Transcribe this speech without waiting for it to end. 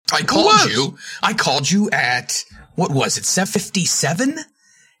I called you at, what was it, 7:57?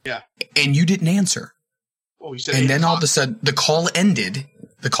 Yeah. And you didn't answer. Oh, you said and then all of a sudden, the call ended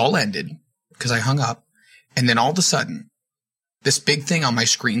because I hung up. And then all of a sudden, this big thing on my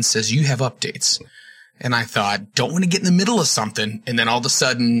screen says, you have updates. And I thought, don't want to get in the middle of something. And then all of a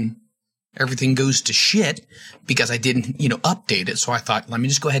sudden, everything goes to shit because I didn't, update it. So I thought, let me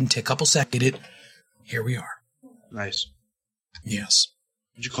just go ahead and take a couple seconds. Here we are. Nice. Yes.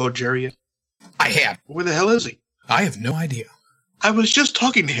 Did you call Jerry yet? I have. Where the hell is he? I have no idea. I was just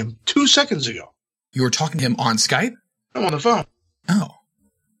talking to him 2 seconds ago. You were talking to him on Skype? I'm on the phone. Oh.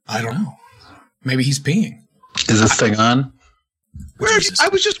 I don't know. Maybe he's peeing. Is this thing on? Where did you go?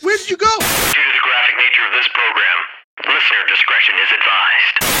 Due to the graphic nature of this program, listener discretion is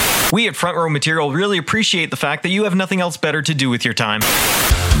advised. We at Front Row Material really appreciate the fact that you have nothing else better to do with your time.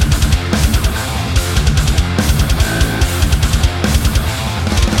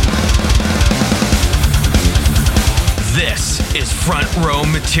 This is Front Row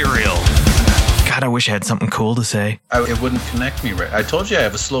Material. God, I wish I had something cool to say. It wouldn't connect me right. I told you I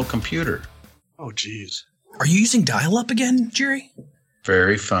have a slow computer. Oh, jeez. Are you using dial-up again, Jerry?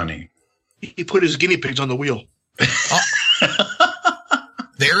 Very funny. He put his guinea pigs on the wheel.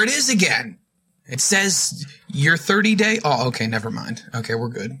 There it is again. It says your 30-day. Oh, okay, never mind. Okay, we're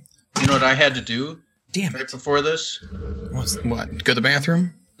good. You know what I had to do? Damn right it. Before this? What? Go to the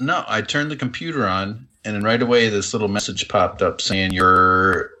bathroom? No, I turned the computer on, and then right away this little message popped up saying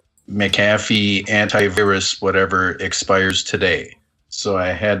your McAfee antivirus whatever expires today. So I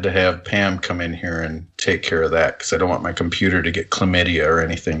had to have Pam come in here and take care of that because I don't want my computer to get chlamydia or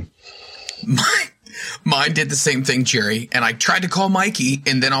anything. Mine did the same thing, Jerry. And I tried to call Mikey,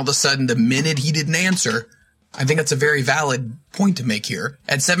 and then all of a sudden, the minute he didn't answer, I think that's a very valid point to make here.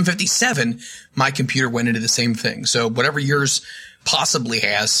 At 7:57, my computer went into the same thing. So whatever yours possibly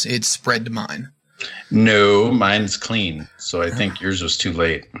has, it spread to mine. No, mine's clean. So I think yours was too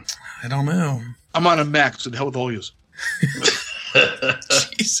late. I don't know. I'm on a Mac, so the hell with all yous.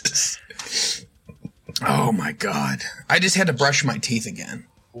 Jesus. Oh, my God. I just had to brush my teeth again.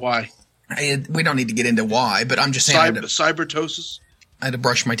 Why? We don't need to get into why, but I'm just saying. Cybertosis? I had to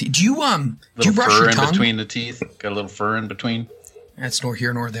brush my teeth. Do you brush your in tongue? Between the teeth? Got a little fur in between? That's nor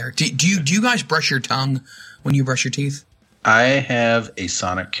here nor there. Do you guys brush your tongue when you brush your teeth? I have a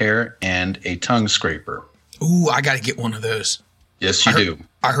Sonicare and a tongue scraper. Ooh, I got to get one of those. Yes, you do.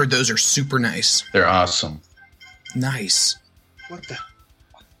 I heard those are super nice. They're awesome. Nice. What the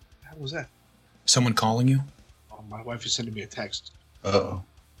hell was that? Someone calling you? Oh, my wife is sending me a text. Uh-oh.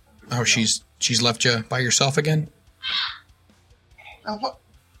 Oh, she's left you by yourself again? Now what?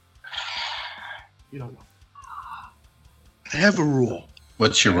 You don't know. I have a rule.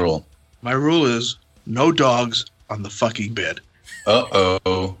 What's your rule? My rule is no dogs on the fucking bed.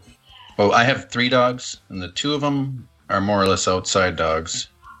 Uh-oh. Well, I have 3 dogs, and the 2 of them are more or less outside dogs.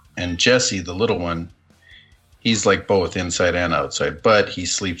 And Jesse, the little one, he's like both inside and outside, but he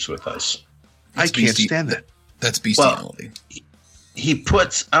sleeps with us. I can't stand that. That's bestiality. Well, he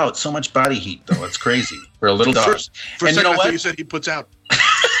puts out so much body heat, though. It's crazy for a little dog. First and you know I what? thought you said he puts out.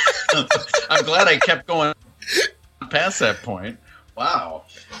 I'm glad I kept going past that point. Wow.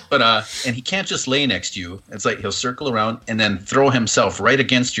 But and he can't just lay next to you. It's like he'll circle around and then throw himself right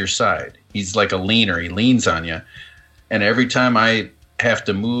against your side. He's like a leaner. He leans on you. And every time I have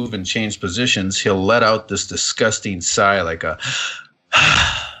to move and change positions, he'll let out this disgusting sigh like a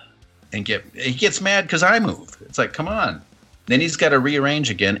and he gets mad because I move. It's like, come on. Then he's got to rearrange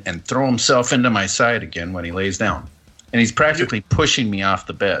again and throw himself into my side again when he lays down. And he's practically pushing me off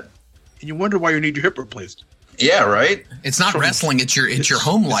the bed. And you wonder why you need your hip replaced. Yeah, right? It's not wrestling, it's your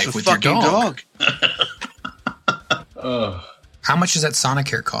home life with your dog. How much does that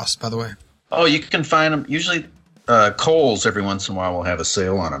Sonicare cost, by the way? Oh, you can find them. Usually Kohl's every once in a while will have a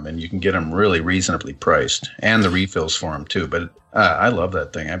sale on them, and you can get them really reasonably priced. And the refills for them, too. But I love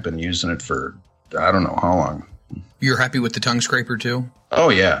that thing. I've been using it for I don't know how long. You're happy with the tongue scraper, too? Oh,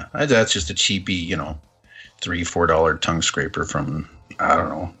 yeah. That's just a cheapy, $3-4 tongue scraper from, I don't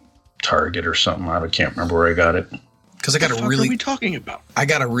know, Target or something. I can't remember where I got it. Because I got what are we talking about? I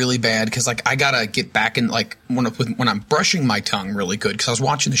got a really bad because I gotta get back in when I'm brushing my tongue really good because I was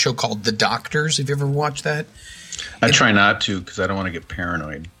watching the show called The Doctors. Have you ever watched that? I try not to because I don't want to get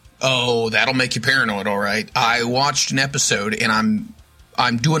paranoid. Oh, that'll make you paranoid, all right. I watched an episode and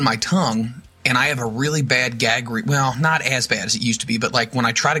I'm doing my tongue and I have a really bad gag. Well, not as bad as it used to be, but like when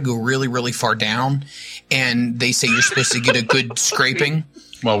I try to go really, really far down and they say you're supposed to get a good scraping.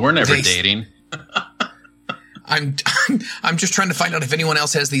 Well, we're never dating. I'm just trying to find out if anyone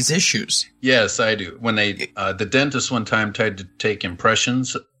else has these issues. Yes, I do. When the dentist one time tried to take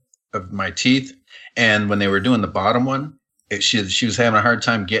impressions of my teeth. And when they were doing the bottom one, she was having a hard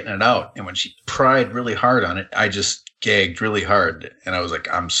time getting it out. And when she pried really hard on it, I just gagged really hard. And I was like,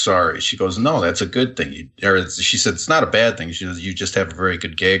 I'm sorry. She goes, no, that's a good thing. She said, it's not a bad thing. She says, you just have a very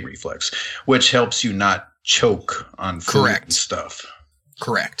good gag reflex, which helps you not choke on food and stuff.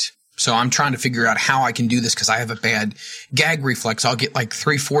 Correct. So I'm trying to figure out how I can do this because I have a bad gag reflex. I'll get like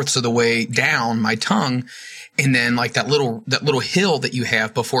 3/4 of the way down my tongue. And then like that little hill that you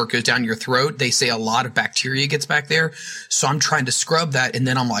have before it goes down your throat, they say a lot of bacteria gets back there. So I'm trying to scrub that. And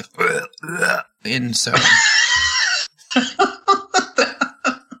then I'm like, and so.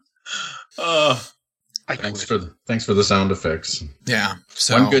 Thanks for the sound effects. Yeah.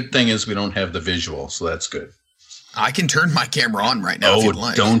 So one good thing is we don't have the visual, so that's good. I can turn my camera on right now if you'd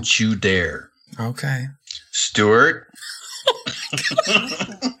like. Don't you dare. Okay. Stuart?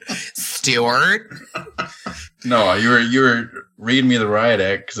 Stuart? No, you were reading me the riot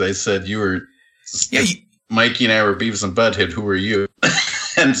act because I said you were. Yeah, Mikey and I were Beavis and Butthead. Who were you?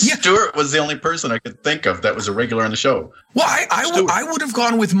 And Stuart was the only person I could think of that was a regular on the show. Well, I would have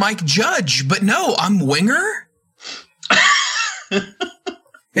gone with Mike Judge, but no, I'm Winger. And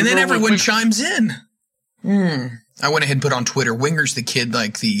then everyone chimes in. I went ahead and put on Twitter, Winger's the kid,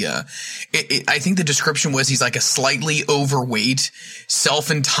 like I think the description was he's like a slightly overweight,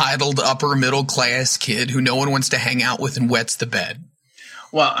 self-entitled, upper middle class kid who no one wants to hang out with and wets the bed.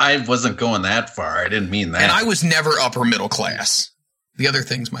 Well, I wasn't going that far. I didn't mean that. And I was never upper middle class. The other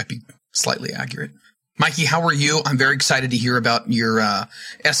things might be slightly accurate. Mikey, how are you? I'm very excited to hear about your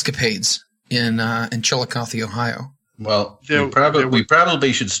escapades in Chillicothe, Ohio. Well, we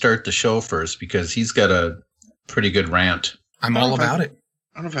probably should start the show first because he's got a pretty good rant. I'm all about it.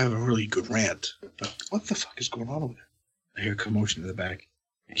 I don't know if I have a really good rant, but what the fuck is going on over there? I hear commotion in the back.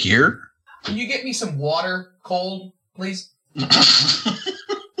 Here? Can you get me some water, cold, please?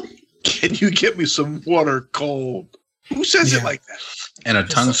 Can you get me some water, cold? Who says it like that? And a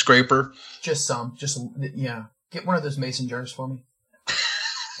tongue scraper? Just some. Yeah. Get one of those mason jars for me.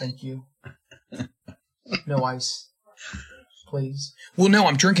 Thank you. No ice. Please. Well, no,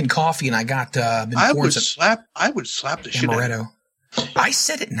 I'm drinking coffee and I got I would slap the shit out of you. I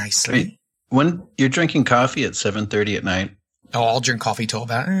said it nicely. Wait, when you're drinking coffee at 7:30 at night? Oh, I'll drink coffee till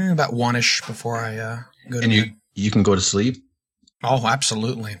about 1-ish before I go to bed. You can go to sleep? Oh,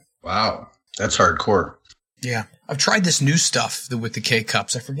 absolutely. Wow. That's hardcore. Yeah. I've tried this new stuff with the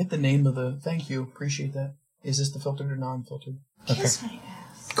K-Cups. I forget the name of the... Thank you. Appreciate that. Is this the filtered or non-filtered? Okay. Kiss my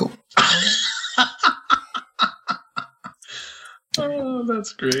ass. Cool. Oh,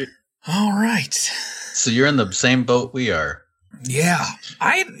 that's great. All right. So you're in the same boat we are. Yeah.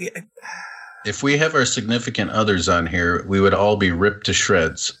 If we have our significant others on here, we would all be ripped to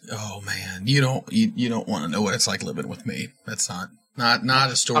shreds. Oh man, you don't want to know what it's like living with me. That's not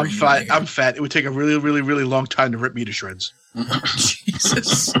a story. I'm fat. It would take a really, really, really long time to rip me to shreds. Oh,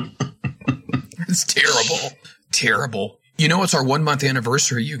 Jesus. It's terrible. Terrible. You know, it's our 1 month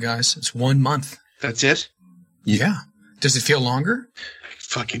anniversary, you guys. It's 1 month. That's it? Yeah. Does it feel longer?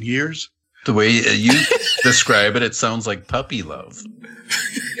 Fucking years. The way you describe it, it sounds like puppy love.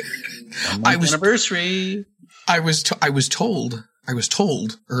 Anniversary. I was told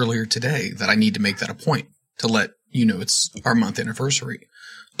earlier today that I need to make that a point to let you know it's our month anniversary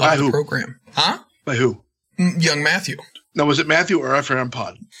of the program. Huh? By who? Young Matthew. No, was it Matthew or FRM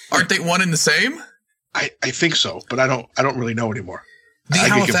Pod? Aren't they one and the same? I think so, but I don't really know anymore. The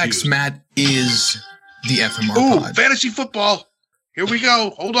Halifax Matt is the FMR Pod. Fantasy football. Here we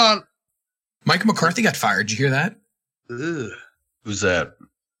go. Hold on. Mike McCarthy got fired. Did you hear that? Ugh. Who's that?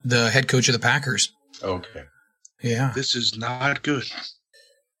 The head coach of the Packers. Okay. Yeah. This is not good.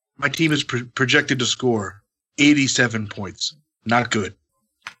 My team is projected to score 87 points. Not good.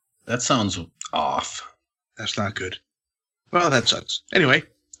 That sounds off. That's not good. Well, that sucks. Anyway,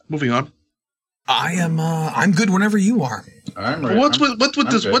 moving on. I'm good whenever you are. I'm right. What's with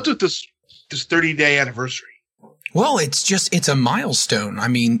this 30-day anniversary? Well, it's a milestone. I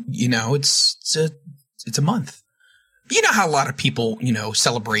mean, you know, it's a month. You know how a lot of people, you know,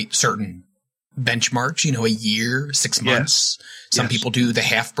 celebrate certain benchmarks, you know, a year, 6 months. Yes. Some people do the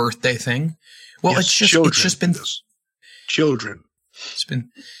half birthday thing. Well, it's just been children. It's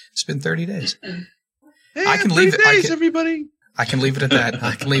been 30 days. Hey, I can leave it. Everybody. I can leave it at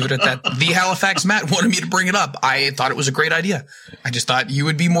that. The Halifax Matt wanted me to bring it up. I thought it was a great idea. I just thought you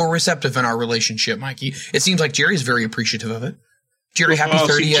would be more receptive in our relationship, Mikey. It seems like Jerry's very appreciative of it. Jerry, happy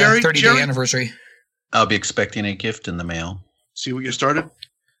 30-day anniversary. I'll be expecting a gift in the mail. See what you started?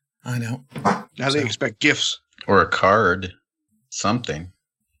 I know. Now they expect gifts. Or a card. Something.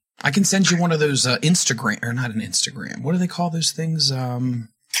 I can send you one of those Instagram, or not an Instagram. What do they call those things?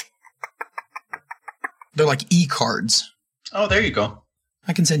 They're like e-cards. Oh, there you go.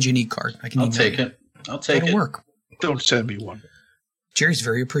 I can send you an e-card. I'll take it. I'll take That'll it. work. Don't send me one. Jerry's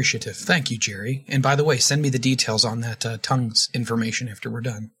very appreciative. Thank you, Jerry. And by the way, send me the details on that tongues information after we're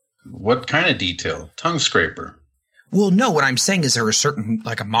done. What kind of detail? Tongue scraper. Well, no, what I'm saying is there a certain,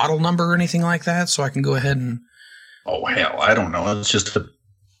 like a model number or anything like that, so I can go ahead and... Oh, hell, I don't know. It's just a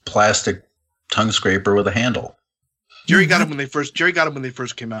plastic tongue scraper with a handle. Jerry got them when they first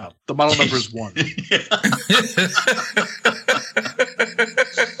came out. The model number is 1.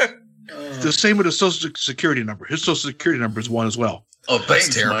 The same with his social security number. His social security number is 1 as well. Oh, thanks,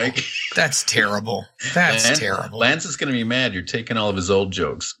 terrible. Mike. That's terrible. That's terrible. Lance is going to be mad. You're taking all of his old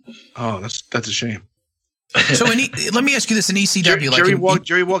jokes. Oh, that's a shame. So let me ask you this: in ECW,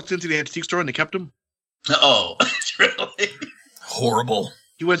 Jerry walked into the antique store and they kept him. Oh, really? Horrible.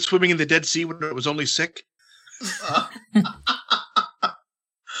 He went swimming in the Dead Sea when it was only sick.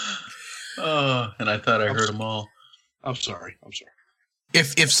 Oh, and I thought I heard them all. I'm sorry.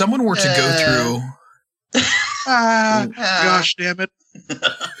 If someone were to go through, gosh damn it,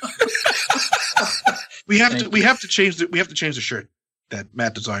 we have to change the shirt that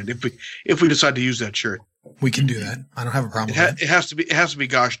Matt designed. If we decide to use that shirt, we can do that. I don't have a problem with that. It has to be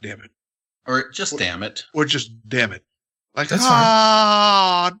gosh damn it, Or just damn it. or just damn it. Like That's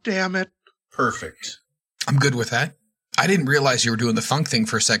fine. Damn it. Perfect. I'm good with that. I didn't realize you were doing the funk thing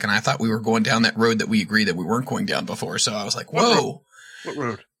for a second. I thought we were going down that road that we agreed that we weren't going down before. So I was like, whoa. What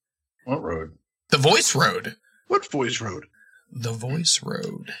road? What road? The voice road. What voice road? The voice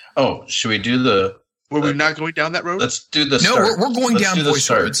road. Oh, should we do the... Were we not going down that road? Let's do the No, start. we're going Let's down do the voice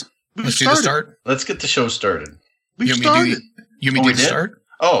start. roads. We've Let's do the start. Let's get the show started. We You started. want me Oh, to we do the did? start?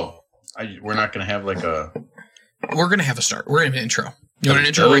 Oh, we're not going to have like a... We're going to have a start. We're in an intro. You want an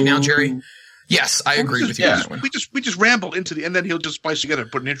intro right now, Jerry? Yes, I agree with you on that one. We just ramble into the, and then he'll just splice together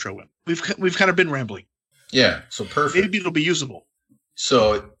and put an intro in. We've kind of been rambling. Yeah, so perfect. Maybe it'll be usable.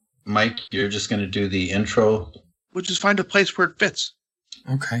 So, Mike, you're just going to do the intro. We'll just find a place where it fits.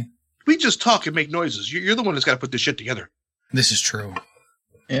 Okay. We just talk and make noises. You're the one that's got to put this shit together. This is true.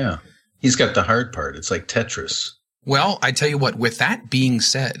 Yeah. He's got the hard part. It's like Tetris. Well, I tell you what, with that being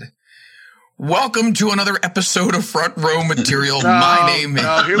said, welcome to another episode of Front Row Material. My name is...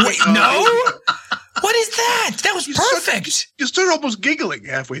 Wait, no? What is that? That was perfect. You started almost giggling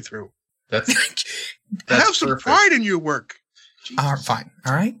halfway through. That's Have some perfect. pride in your work. Fine.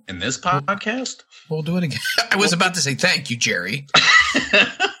 All right. In this podcast? We'll do it again. I was about to say thank you, Jerry.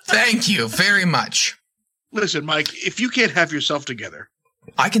 Thank you very much. Listen, Mike, if you can't have yourself together.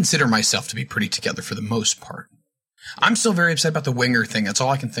 I consider myself to be pretty together for the most part. I'm still very upset about the winger thing. That's all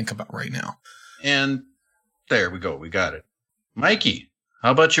I can think about right now. And there we go. We got it. Mikey,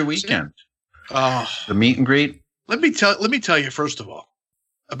 how about your weekend? The meet and greet? Let me tell you first of all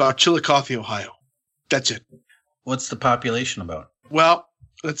about Chillicothe, Ohio. That's it. What's the population about? Well,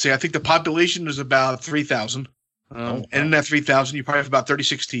 let's see. I think the population is about 3,000. And in that 3,000, you probably have about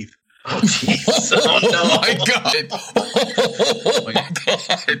 36 teeth. Oh, jeez. Oh, no. Oh, my God. Oh, my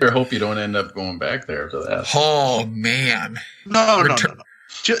God. I hope you don't end up going back there for that. Oh, man. No. Return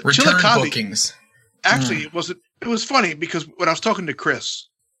Chillicothe, bookings. actually, it was funny because when I was talking to Chris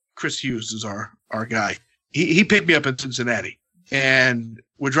Hughes is our guy. He picked me up in Cincinnati, and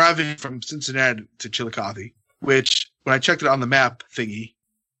we're driving from Cincinnati to Chillicothe, which when I checked it on the map thingy,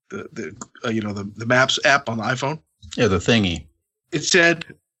 the Maps app on the iPhone, Yeah, the thingy. it said,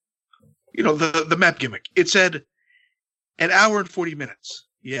 the map gimmick. It said an hour and 40 minutes.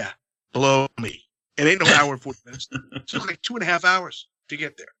 Yeah, blow me. It ain't no hour and 40 minutes. It took like 2.5 hours to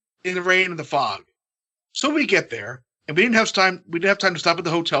get there in the rain and the fog. So we get there, and we didn't have time. We didn't have time to stop at the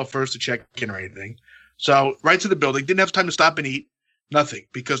hotel first to check in or anything. So right to the building. Didn't have time to stop and eat. Nothing,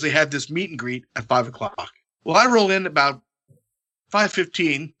 because they had this meet and greet at 5:00. Well, I roll in about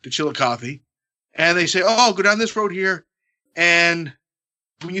 5:15 to Chillicothe, and they say, "Oh, go down this road here, and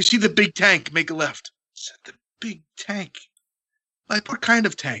when you see the big tank, make a left." I said, "The big tank? Like what kind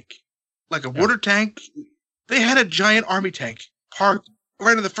of tank? Like a water tank?" They had a giant army tank parked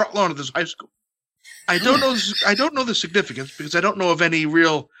right in the front lawn of this high school. I don't know the significance because I don't know of any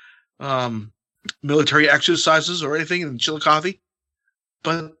real military exercises or anything in Chillicothe,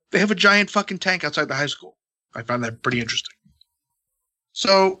 but they have a giant fucking tank outside the high school. I found that pretty interesting.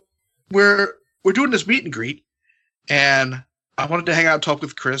 So we're doing this meet and greet, and I wanted to hang out and talk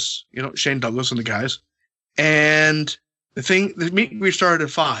with Chris, Shane Douglas and the guys. And the meet and greet started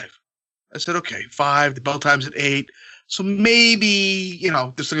at 5. I said, okay, 5, the bell time's at 8. So maybe,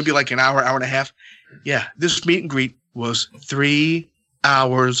 this is going to be like an hour and a half. Yeah, this meet and greet was 3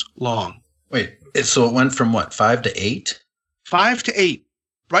 hours long. Wait, so it went from what, 5 to 8? 5 to 8,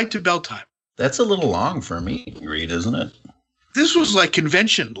 right to bell time. That's a little long for a meet and greet, isn't it? This was like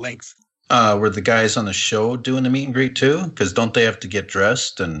convention length. Were the guys on the show doing the meet and greet too? Because don't they have to get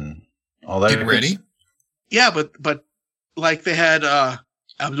dressed and all that? Get ready. Yeah, but like they had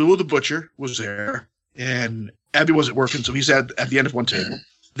Abdul the Butcher was there, and Abby wasn't working, so he's at the end of one table.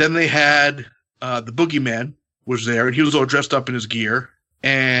 Then they had the Boogeyman was there, and he was all dressed up in his gear.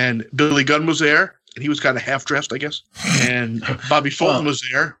 And Billy Gunn was there, and he was kind of half dressed, I guess. And Bobby Fulton was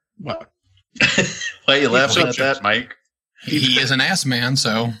there. What? Why are you laughing at that, Mike? He is an ass man,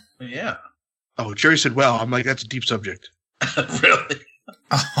 so. Yeah. Oh, Jerry said, well, I'm like, that's a deep subject. Really?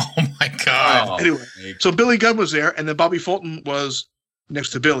 Oh my God. Oh, Anyway, so Billy Gunn was there, and then Bobby Fulton was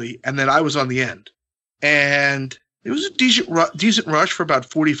next to Billy, and then I was on the end. And it was a decent rush for about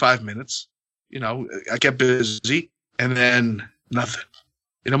 45 minutes. You know, I kept busy, and then nothing.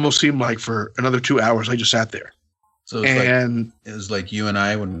 It almost seemed like for another 2 hours, I just sat there. So and it was like you and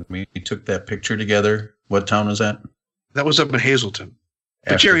I when we took that picture together. What town was that? that was up in Hazleton.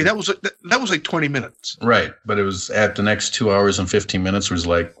 But After Jerry, the- that was like 20 minutes. Right, but it was at the next 2 hours and 15 minutes was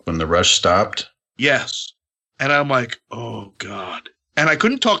like when the rush stopped. Yes. And I'm like, oh, God. And I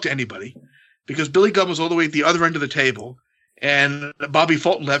couldn't talk to anybody because Billy Gunn was all the way at the other end of the table, and Bobby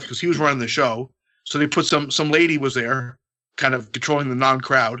Fulton left because he was running the show. So they put some lady was there kind of controlling the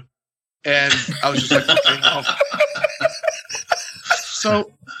non-crowd. And I was just like, okay. Oh.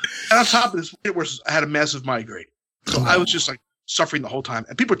 So, and on top of this, I had a massive migraine. So I was just like suffering the whole time.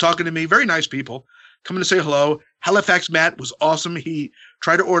 And people were talking to me, very nice people, coming to say hello. Halifax Matt was awesome. He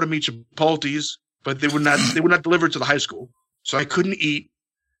tried to order me Chipotles, but they would not deliver to the high school. So I couldn't eat.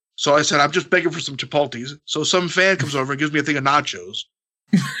 So I said, I'm just begging for some Chipotles. So some fan comes over and gives me a thing of nachos.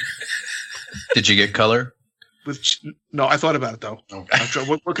 Did you get color? No, I thought about it though. Okay.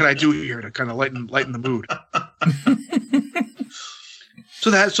 What can I do here to kind of lighten the mood?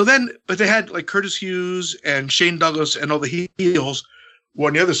 But they had like Curtis Hughes and Shane Douglas and all the heels were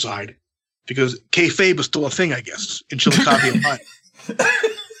on the other side because kayfabe was still a thing, I guess, in Chillicothe, Ohio.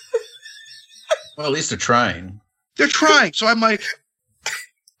 Well, at least they're trying. They're trying. So I'm like,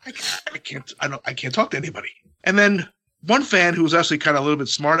 I can't talk to anybody. And then one fan who was actually kind of a little bit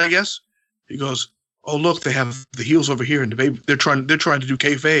smart, I guess, he goes, oh, look, they have the heels over here and they're trying to do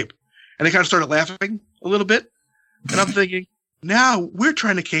kayfabe. And they kind of started laughing a little bit. And I'm thinking, now we're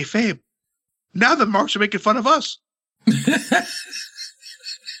trying to kayfabe. Now the marks are making fun of us.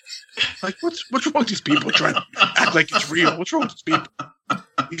 Like, what's wrong with these people trying to act like it's real? What's wrong with these people?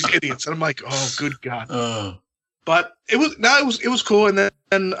 These idiots. And I'm like, oh, good God. But it was cool. And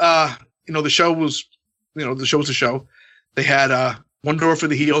then the show was a show. They had one door for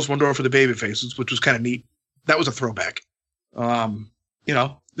the heels, one door for the baby faces, which was kind of neat. That was a throwback.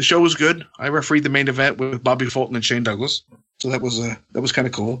 The show was good. I refereed the main event with Bobby Fulton and Shane Douglas. So that was kind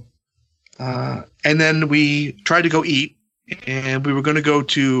of cool. And then we tried to go eat, and we were going to go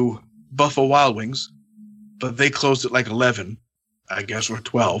to Buffalo Wild Wings, but they closed at like 11, I guess, or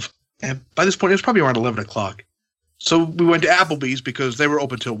 12. And by this point, it was probably around 11 o'clock. So we went to Applebee's because they were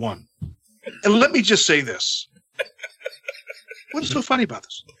open till 1. And let me just say this. What's so funny about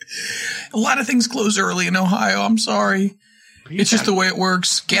this? A lot of things close early in Ohio. I'm sorry. It's just the way it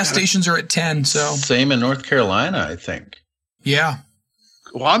works. Gas stations are at 10, so. Same in North Carolina, I think. Yeah.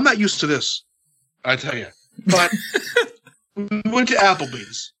 Well, I'm not used to this, I tell you. But we went to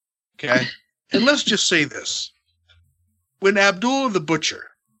Applebee's, okay? And let's just say this. When Abdullah the Butcher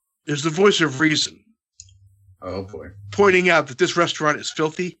is the voice of reason, Oh, boy. pointing out that this restaurant is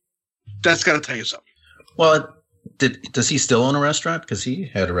filthy, that's got to tell you something. Well, does he still own a restaurant? Because he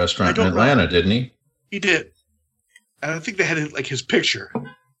had a restaurant in I don't know. Atlanta, didn't he? He did. And I think they had like his picture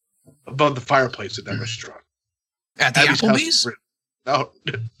above the fireplace at that restaurant. At the Abby's House Applebee's? of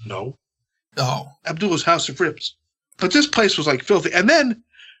Ribs. No. Oh. Abdullah's House of Ribs. But this place was like filthy. And then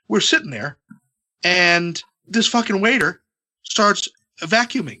we're sitting there, and this fucking waiter starts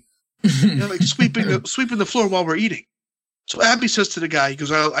vacuuming, like sweeping the floor while we're eating. So Abby says to the guy, he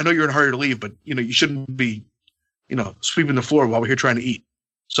goes, I know you're in a hurry to leave, but you shouldn't be, sweeping the floor while we're here trying to eat.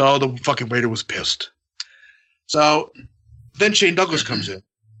 So the fucking waiter was pissed. So then Shane Douglas comes in,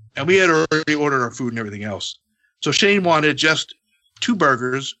 and we had already ordered our food and everything else. So Shane wanted just 2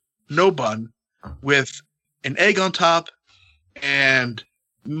 burgers, no bun, with an egg on top and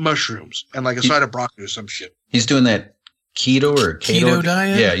mushrooms and like a side of broccoli or some shit. He's doing that keto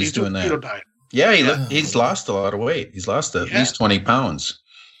diet? Yeah, he's doing that. Keto diet. Yeah, he's lost a lot of weight. He's lost at least 20 pounds.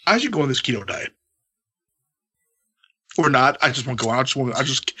 I should go on this keto diet. Or not. I just won't go on. I'll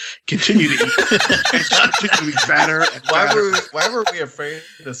just continue to eat. And just continue to be fatter and fatter. Why were we afraid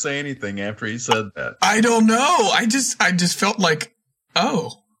to say anything after he said that? I don't know. I just felt like,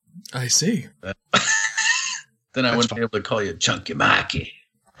 oh, I see. Then I wouldn't be able to call you Chunky Mikey.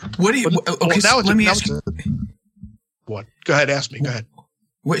 What do you? Okay, so let me ask you. What? Go ahead, ask me. Go ahead.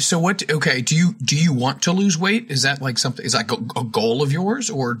 Wait, so what? Okay, do you want to lose weight? Is that like something? Is that a goal of yours,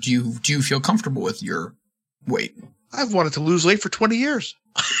 or do you feel comfortable with your weight? I've wanted to lose weight for 20 years.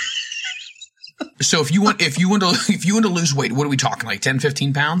 So if you want to lose weight, what are we talking? Like 10,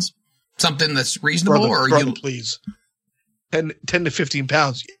 15 pounds? Something that's reasonable, brother, please. 10 to 15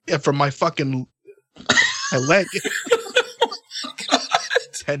 pounds from my fucking my leg.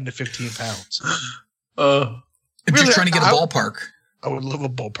 10 to 15 pounds. I'm just trying to get a ballpark. I would love a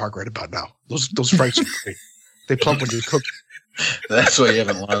ballpark right about now. Those fries are great. They plump when you cook. That's why you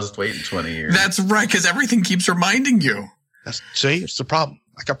haven't lost weight in 20 years. That's right, because everything keeps reminding you. See, it's the problem.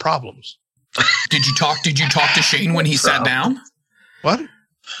 I got problems. Did you talk to Shane when he sat down? What?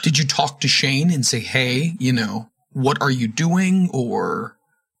 Did you talk to Shane and say, hey, what are you doing? Or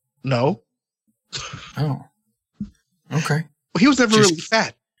no? Oh, okay. Well, he was never really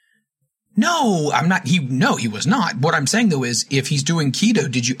fat. No, I'm not. He was not. What I'm saying though is, if he's doing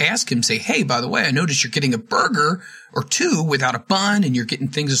keto, did you ask him? Say, hey, by the way, I noticed you're getting a burger or two without a bun, and you're getting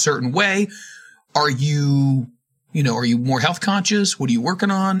things a certain way. Are you more health conscious? What are you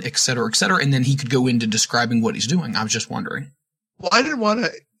working on? Et cetera, et cetera. And then he could go into describing what he's doing. I was just wondering. Well, I didn't want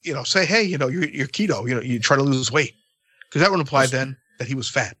to, say, hey, you're keto, you try to lose weight, because that would imply then that he was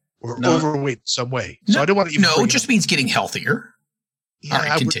fat or overweight in some way. So I didn't want to even. No, it just means getting healthier. Yeah, all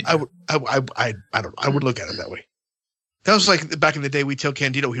right, continue. I would look at it that way. That was like back in the day. We tell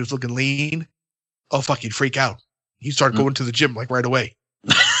Candido he was looking lean. Oh fuck, he'd freak out. He'd start going to the gym like right away.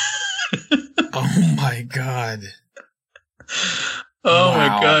 Oh my god. Oh my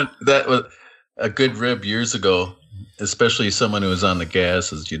god, that was a good rib years ago. Especially someone who was on the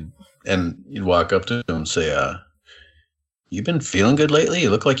gases. You'd walk up to him and say, "You been feeling good lately? You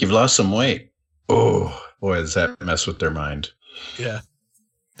look like you've lost some weight." Oh boy, does that mess with their mind? Yeah.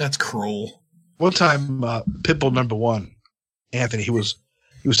 That's cruel. One time, Pitbull number one, Anthony, he was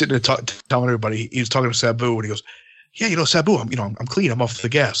sitting there telling everybody, he was talking to Sabu, and he goes, yeah, Sabu, I'm clean. I'm off the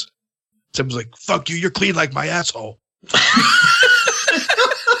gas. Sabu's like, fuck you. You're clean like my asshole.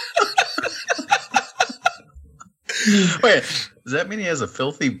 Wait, does that mean he has a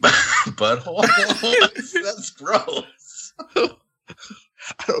filthy butthole? That's gross. I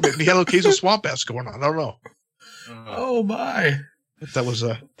don't know. He had a case of swamp ass going on. I don't know. Oh my. That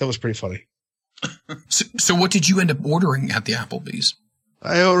was pretty funny. So what did you end up ordering at the Applebee's?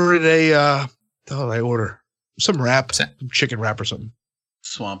 I ordered some wrap, some chicken wrap or something.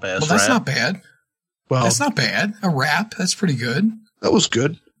 Swamp ass. Well, that's wrap. not bad. Well, that's not bad. A wrap, that's pretty good. That was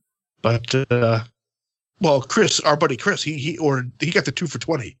good. But Chris, our buddy Chris, he got the 2 for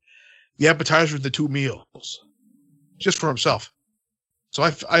 $20. The appetizer and the 2 meals. Just for himself. So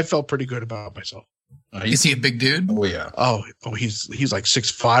I felt pretty good about myself. Is he a big dude? Oh yeah. Oh, he's like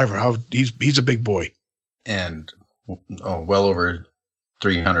 6'5" or how he's a big boy. And well over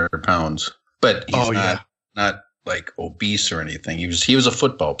 300 pounds. But he's not like obese or anything. He was a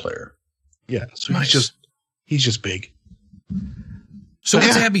football player. Yeah. So nice. he's just big. So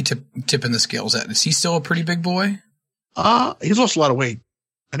what's Abby tipping the scales at? Is he still a pretty big boy? He's lost a lot of weight.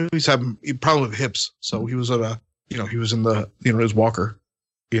 I know he's having problem with hips. So he was he was in the his walker,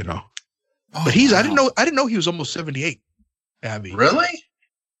 Oh, but I didn't know he was almost 78. Abby. Really?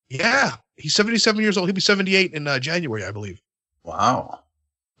 Yeah. He's 77 years old. He'll be 78 in January, I believe. Wow.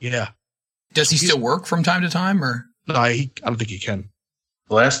 Yeah. Does he still work from time to time, or? No, I don't think he can.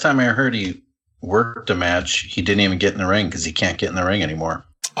 The last time I heard he worked a match, he didn't even get in the ring because he can't get in the ring anymore.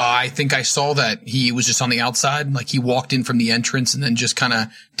 I think I saw that he was just on the outside. Like he walked in from the entrance and then just kind of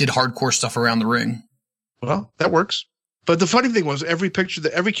did hardcore stuff around the ring. Well, that works. But the funny thing was, every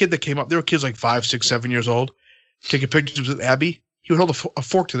kid that came up, there were kids like 5, 6, 7 years old, taking pictures with Abby. He would hold a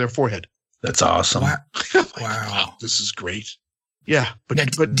fork to their forehead. That's awesome. Wow. This is great. Yeah, but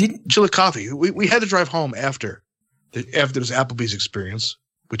Chillicothe, we had to drive home after this Applebee's experience,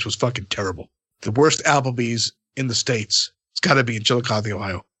 which was fucking terrible. The worst Applebee's in the States. It's got to be in Chillicothe,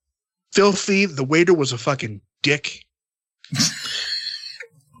 Ohio. Filthy. The waiter was a fucking dick.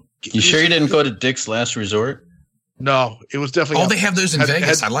 You sure you didn't go to Dick's Last Resort? No, it was definitely. Oh, they have those in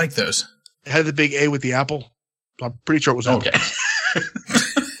Vegas. I like those. It had the big A with the apple. I'm pretty sure it was okay.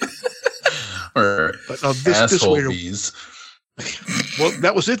 Or but no, this waiter. Bees. Well,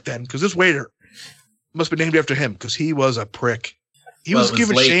 that was it then, because this waiter must be named after him, because he was a prick. He was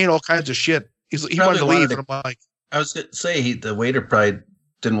giving Shane all kinds of shit. He wanted to leave, and I'm like, I was going to say the waiter probably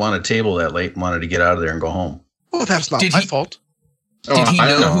didn't want a table that late and wanted to get out of there and go home. Well, that's not my fault. Did he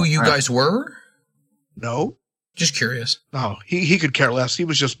know who you guys were? No. Just curious. No, he could care less. He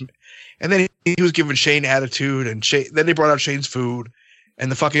was just, and then he was giving Shane attitude, and then they brought out Shane's food,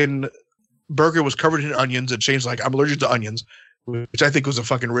 and the fucking burger was covered in onions, and Shane's like, I'm allergic to onions, which I think was a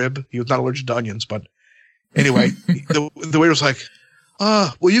fucking rib. He was not allergic to onions, but anyway, the waiter was like,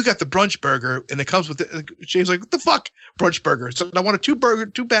 well, you got the brunch burger, and it comes with it. Shane's like, what the fuck, brunch burger? So I wanted two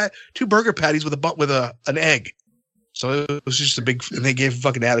burger patties with an egg. So it was just a big, and they gave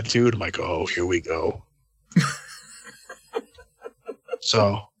fucking attitude. I'm like, oh, here we go.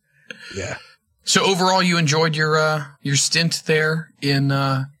 So, yeah. So overall, you enjoyed your stint there in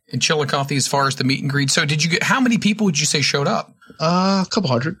Chillicothe as far as the meet and greet. So how many people would you say showed up? A couple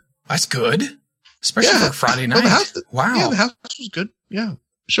hundred. That's good. Especially for Friday night. Wow. Yeah, the house was good. Yeah.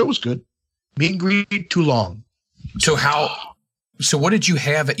 The show was good. Meet and greet too long. So what did you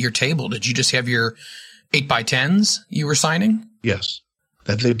have at your table? Did you just have your 8x10s you were signing? Yes.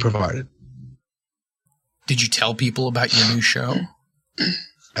 That they provided. Did you tell people about your new show?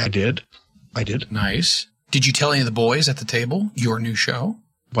 I did. Nice. Did you tell any of the boys at the table your new show?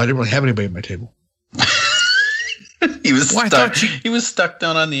 Well, I didn't really have anybody at my table. He was stuck. He was stuck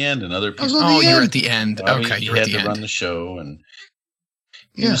down on the end, and other people. You're at the end. Well, okay, you're at at the the end. end. Run the show, and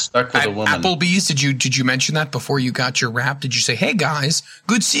he was stuck with a woman. Applebee's. Did you mention that before you got your wrap? Did you say, "Hey guys,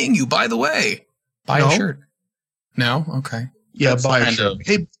 good seeing you"? By the way, buy a shirt. No. Okay. Yeah, buy a shirt.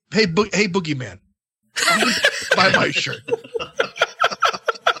 Hey, Boogeyman, buy my shirt.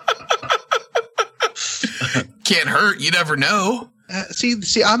 Can't hurt. You never know.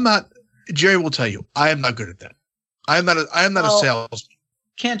 See, I'm not. Jerry will tell you, I am not good at that. I am not a salesman.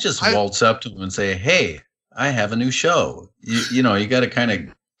 Can't just waltz up to him and say, "Hey, I have a new show." You got to kind of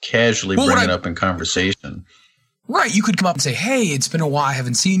casually bring it up in conversation. Right. You could come up and say, "Hey, it's been a while. I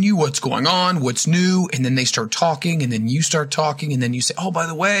haven't seen you. What's going on? What's new?" And then they start talking, and then you start talking, and then you say, "Oh, by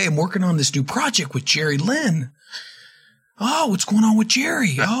the way, I'm working on this new project with Jerry Lynn." Oh, what's going on with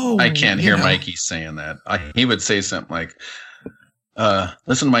Jerry? Oh, I can't hear Mikey saying that. He would say something like,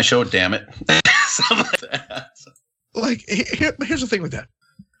 "Listen to my show, damn it." Something like that. Like, here's the thing with that.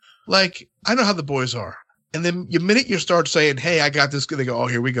 Like, I know how the boys are. And then the minute you start saying, "Hey, I got this," they go, "Oh,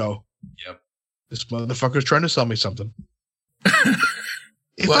 here we go." Yep. This motherfucker's trying to sell me something.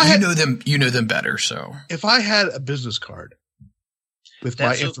 You know them better. So if I had a business card with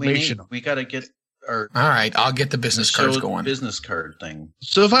my information, we got to get our. All right, I'll get the business cards going. Business card thing.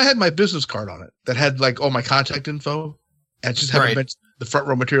 So if I had my business card on it that had like all my contact info, and just haven't mentioned the Front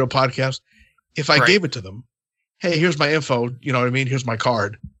Row Material podcast, if I gave it to them, hey, here's my info. You know what I mean? Here's my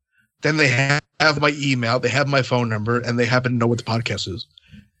card. Then they have my email, they have my phone number, and they happen to know what the podcast is.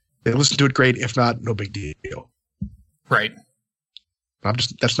 They listen to it, great. If not, no big deal. Right.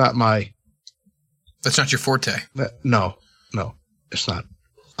 That's not your forte. No, it's not.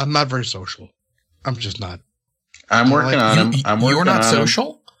 I'm not very social. I'm just not. I'm working on him. You're not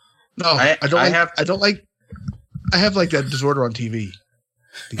social? No, I have like that disorder on TV.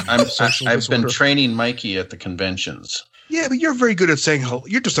 I've been training Mikey at the conventions. Yeah, but you're very good at saying hello.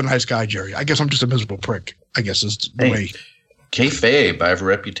 You're just a nice guy, Jerry. I guess I'm just a miserable prick. I guess is the way. Kayfabe, I have a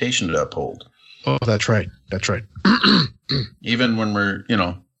reputation to uphold. Oh, that's right. Even when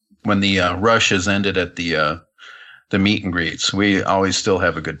when the rush has ended at the meet and greets, we always still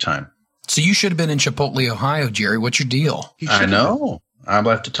have a good time. So you should have been in Chipotle, Ohio, Jerry. What's your deal? I know. I'll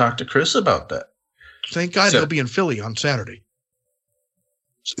have to talk to Chris about that. Thank God he'll be in Philly on Saturday.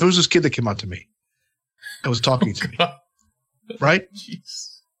 So there was this kid that came up to me. That was talking to me. Right?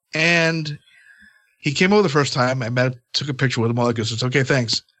 Jeez. And he came over the first time. I met him, took a picture with him. All I goes, "It's okay,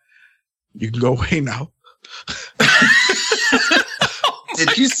 thanks. You can go away now."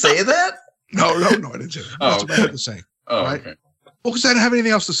 Did you say that? No, I didn't say that. That's what I had to say. Oh, right? okay. Well, because I didn't have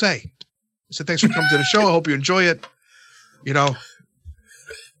anything else to say. I said, "Thanks for coming to the show. I hope you enjoy it."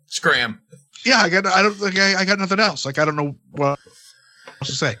 Scram. Yeah, I got nothing else. Like, I don't know what else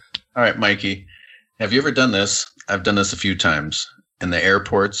to say. All right, Mikey. Have you ever done this? I've done this a few times in the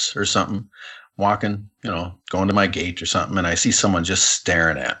airports or something, walking, going to my gate or something, and I see someone just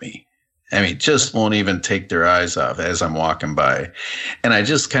staring at me. I mean, just won't even take their eyes off as I'm walking by. And I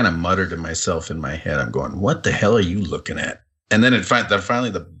just kind of mutter to myself in my head, I'm going, "What the hell are you looking at?" And then finally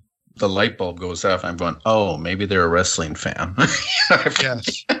the light bulb goes off. I'm going, "Oh, maybe they're a wrestling fan."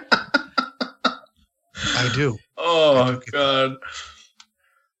 Yes. I do. Oh, God.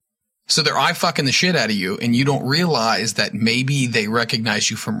 So they're eye fucking the shit out of you, and you don't realize that maybe they recognize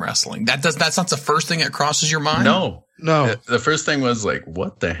you from wrestling. That's not the first thing that crosses your mind? No. No. The first thing was like,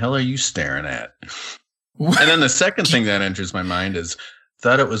 "What the hell are you staring at?" And then the second thing that enters my mind is,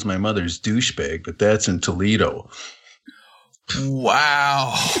 "Thought it was my mother's douchebag, but that's in Toledo."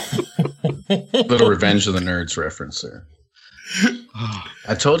 Wow. Little Revenge of the Nerds reference there.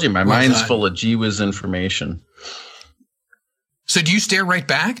 I told you, my mind's done. full of gee whiz information. So do you stare right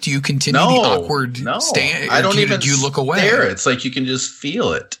back? Do you continue the awkward stand? I don't even do you look away? stare. It's like you can just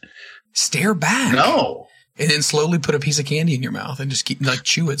feel it. Stare back. No. And then slowly put a piece of candy in your mouth and just keep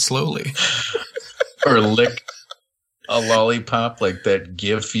chew it slowly. Or lick a lollipop like that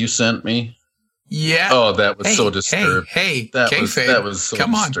GIF you sent me. Yeah. Oh, that was so disturbing. Hey, that kayfabe. was so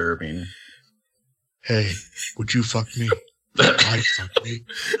Come on. disturbing. Hey, would you fuck me? I fuck me.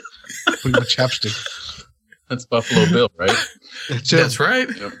 Put in the chapstick. That's Buffalo Bill, right? That's right.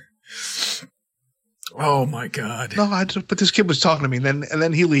 Yep. Oh my God. No, but this kid was talking to me, and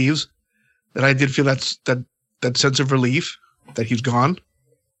then he leaves, and I did feel that sense of relief that he's gone.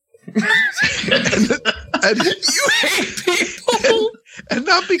 and You hate people. and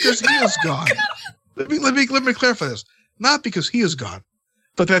not because he is gone. Let me clarify this. Not because he is gone,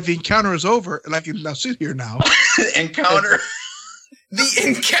 but that the encounter is over, and I can now sit here now. Encounter. The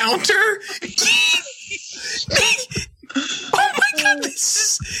encounter? Oh my God,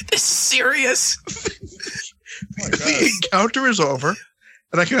 this is serious. The encounter is over,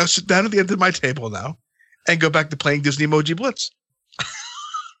 and I can now sit down at the end of my table now and go back to playing Disney Emoji Blitz.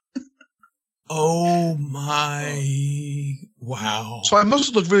 Oh my! Wow. So I must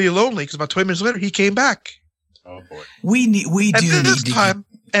have looked really lonely because about 20 minutes later he came back. Oh boy. We do need to.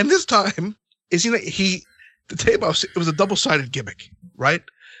 And this time, is the table? It was a double-sided gimmick, right?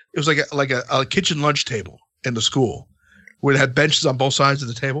 It was like a kitchen lunch table in the school where it had benches on both sides of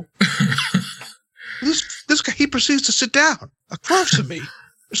the table. This guy, he proceeds to sit down across from me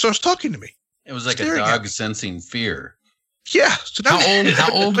and starts talking to me. It was like a Staring dog sensing fear. Yeah. So now,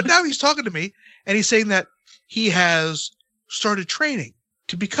 How old? But now he's talking to me, and he's saying that he has started training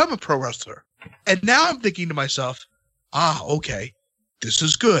to become a pro wrestler. And now I'm thinking to myself, okay, this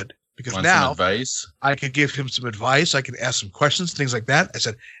is good. Because Want some now advice? I could give him some advice. I can ask some questions, things like that. I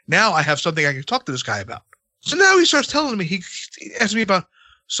said, now I have something I can talk to this guy about. So now he starts telling me, he asks me about,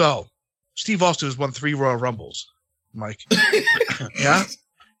 so Steve Austin has won 3 Royal Rumbles. I'm like, yeah?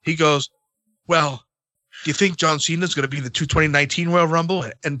 He goes, well, do you think John Cena is going to be in the 2019 Royal Rumble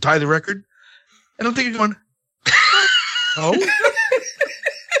and tie the record? And I'm thinking, going, no.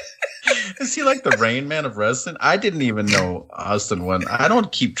 Is he like the Rain Man of wrestling? I didn't even know Austin won. I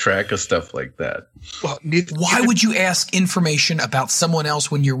don't keep track of stuff like that. Well, Why would you ask information about someone else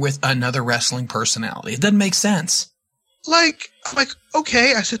when you're with another wrestling personality? It doesn't make sense. I'm like,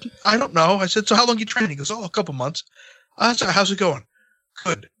 okay. I said, I don't know. I said, so how long you training? He goes, a couple months. I said, how's it going?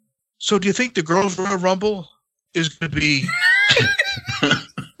 Good. So do you think the Girls Royal Rumble is going to be...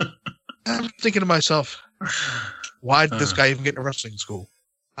 I'm thinking to myself, why did this guy even get in wrestling school?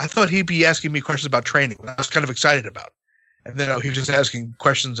 I thought he'd be asking me questions about training, what I was kind of excited about. And then he was just asking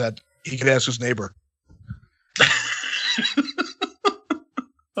questions that he could ask his neighbor.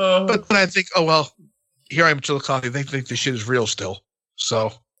 But then I think, here I am at Chillicothe. They think this shit is real still.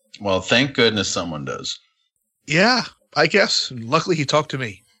 So, well, thank goodness someone does. yeah, I guess. And luckily, he talked to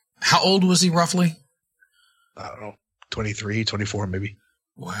me. How old was he roughly? I don't know, 23, 24 maybe.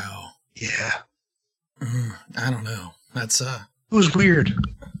 Wow. Yeah. I don't know. That's It was weird.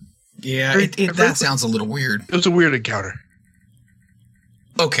 yeah. That sounds a little weird. It was a weird encounter.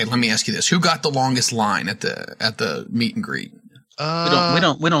 Okay, let me ask you this: who got the longest line at the meet and greet? We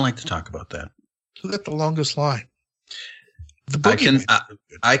don't like to talk about that. Who got the longest line? The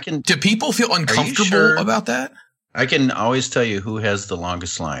I can. Do people feel uncomfortable sure? about that? I can always tell you who has the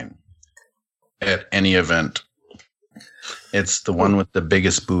longest line at any event. It's the one with the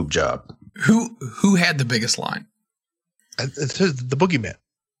biggest boob job. Who had the biggest line? It says the Boogeyman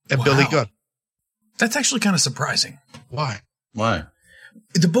and Wow. Billy Gunn. That's actually kind of surprising. Why? Why?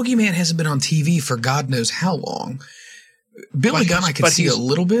 The Boogeyman hasn't been on TV for God knows how long. Billy Gunn, I can see a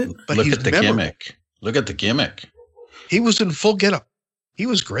little bit. But Look he's at the memorable. gimmick. Look at the gimmick. He was in full getup. He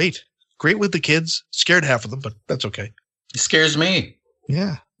was great. Great with the kids. Scared half of them, but that's okay. He scares me.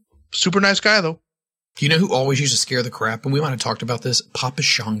 Yeah. Super nice guy, though. You know who always used to scare the crap? And we might have talked about this. Papa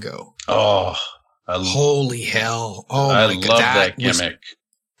Shango. Oh, Holy hell. Oh, I my God. love that gimmick.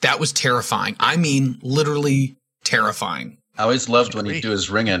 That was terrifying. I mean, literally terrifying. I always loved when he'd do his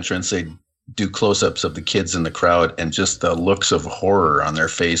ring entrance. They'd do close-ups of the kids in the crowd, and just the looks of horror on their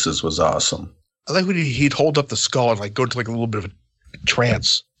faces was awesome. I like when he'd hold up the skull and go into a little bit of a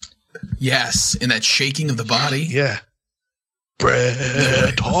trance. Yes, and that shaking of the body. Yeah.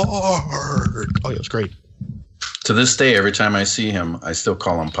 Bret Hart. Oh, yeah, it's great. To this day, every time I see him, I still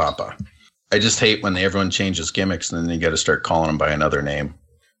call him Papa. I just hate when everyone changes gimmicks and then you got to start calling him by another name.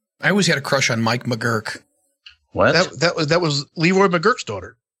 I always had a crush on Mike McGurk. What? That was Leroy McGurk's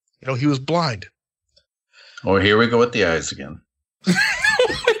daughter. You know, he was blind. Oh, here we go with the eyes again. Oh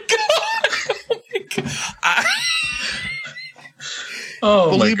my god!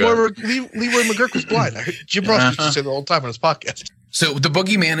 Oh my Leroy god! Leroy McGurk was blind. I heard Jim Ross used to say that all the time on his podcast. So the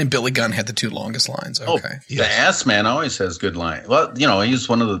Boogeyman and Billy Gunn had the two longest lines. Okay. The Ass Man always has good lines. Well, you know, he's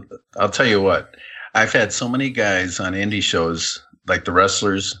one of the. I'll tell you what. I've had so many guys on indie shows, like the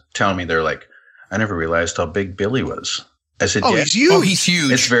wrestlers, tell me they're like, "I never realized how big Billy was." I said, Oh, "Yeah, he's huge. Oh, he's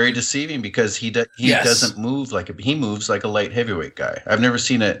huge. it's very deceiving because he Yes. doesn't move he moves like a light heavyweight guy. I've never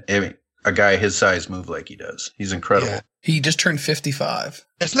seen a guy his size move like he does. He's incredible." Yeah. He just turned 55.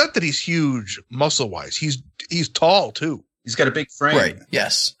 It's not that he's huge muscle wise. He's tall too. He's got a big frame. Right.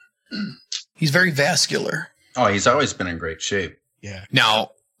 Yes. He's very vascular. Oh, he's always been in great shape. Yeah.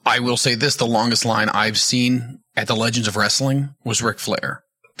 Now, I will say this, the longest line I've seen at the Legends of Wrestling was Ric Flair.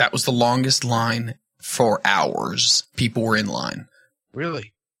 That was the longest line for hours. People were in line.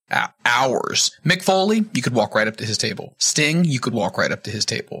 Really? Hours. Mick Foley, you could walk right up to his table. Sting, you could walk right up to his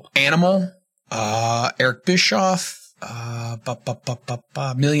table. Animal, Eric Bischoff,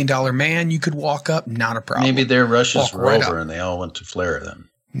 $1 Million Man, you could walk up, not a problem. Maybe their rushes Walk were right over up. and they all went to Flair then.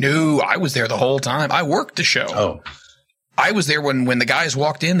 No, I was there the whole time. I worked the show. Oh, I was there when the guys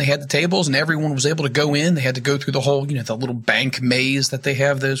walked in, they had the tables and everyone was able to go in. They had to go through the whole, the little bank maze that they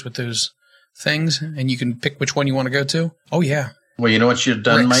have those things, and you can pick which one you want to go to. Oh, yeah. well, you know what you should have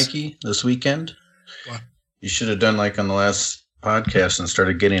done, Rick's. Mikey, this weekend? What? You should have done like on the last podcast and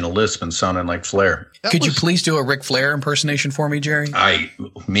started getting a lisp and sounding like Flair. Could you please do a Ric Flair impersonation for me, Jerry?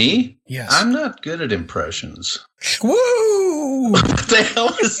 Me? Yes. I'm not good at impressions. Woo! What the hell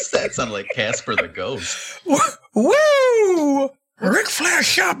is that? Sound like Casper the Ghost. Woo!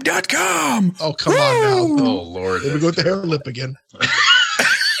 RicFlairShop.com. Oh, come on now. Oh, Lord. There we go with the hair lip again.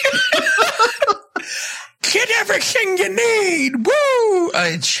 Get everything you need. Woo!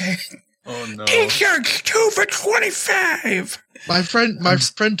 Oh, no. T-shirts 2 for $25. My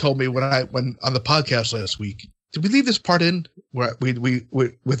friend told me when on the podcast last week. Did we leave this part in where we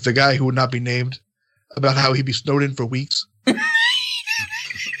with the guy who would not be named about how he'd be snowed in for weeks?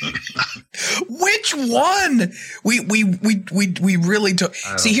 Which one? We really took.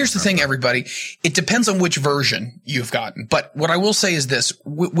 See, here's the thing, everybody. It depends on which version you've gotten. But what I will say is this: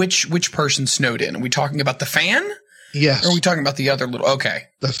 which person snowed in? Are we talking about the fan? Yes. Or are we talking about the other little? Okay,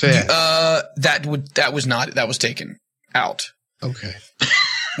 The fan. that was taken out, Okay.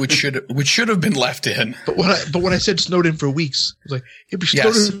 which should have been left in. But when I said snowed in for weeks, I was like, he'd be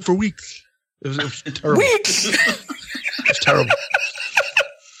snowed Yes. in for weeks. It was terrible. Weeks. It was terrible.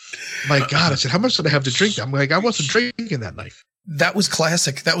 My God, I said, how much did I have to drink? I'm like, I wasn't drinking that night. That was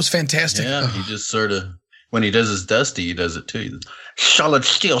classic. That was fantastic. Yeah, he just sort of, when he does his Dusty, he does it too. Solid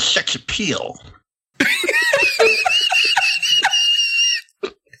steel sex appeal.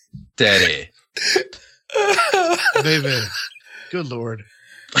 Daddy. Baby. Good Lord.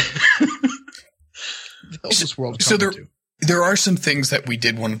 How's this world So coming to? there are some things that we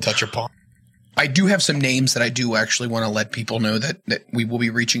did want to touch upon. I do have some names that I do actually want to let people know that we will be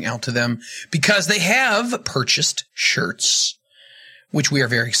reaching out to them because they have purchased shirts, which we are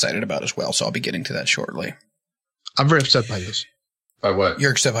very excited about as well. So I'll be getting to that shortly. I'm very upset by this. By what?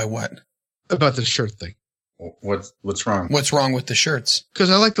 You're upset by what? About this shirt thing. What's wrong? What's wrong with the shirts? Because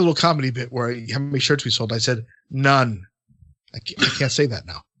I like the little comedy bit where how many shirts we sold. I said, none. I can't say that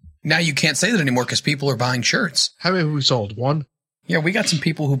now. Now you can't say that anymore because people are buying shirts. How many have we sold? One? Yeah, we got some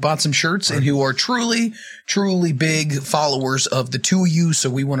people who bought some shirts and who are truly, truly big followers of the two of you. So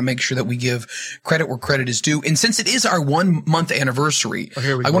we want to make sure that we give credit where credit is due. And since it is our 1 month anniversary, Oh,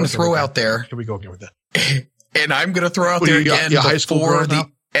 here we I go. want to Here throw we go. out there, Here we go again with that. and I'm going to throw out What, there you got again your high school before girl the now?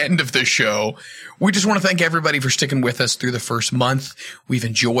 end of the show. We just want to thank everybody for sticking with us through the first month. We've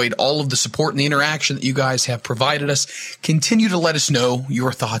enjoyed all of the support and the interaction that you guys have provided us. Continue to let us know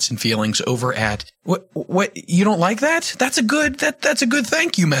your thoughts and feelings over at what you don't like that? That's a good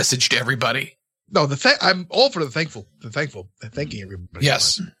thank you message to everybody. No, I'm all for the thanking everybody.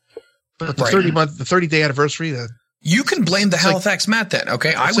 Yes. But the Right. 30-day anniversary, You can blame the It's like- Halifax Matt then,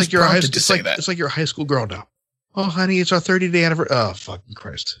 okay? I it's was like you're a high, prompted to it's say like, that. It's like you're a high school girl now. Oh, honey, it's our 30-day anniversary. Oh, fucking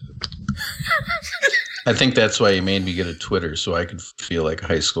Christ. I think that's why he made me get a Twitter so I could feel like a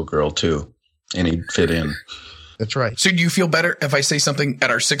high school girl too. And he'd fit in. That's right. So do you feel better if I say something at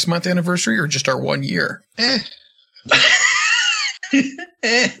our 6-month anniversary or just our 1 year?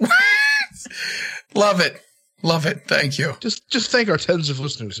 Love it. Love it. Thank you. Just thank our tens of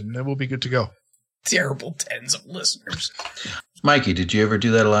listeners, and then we'll be good to go. Terrible tens of listeners. Mikey, did you ever do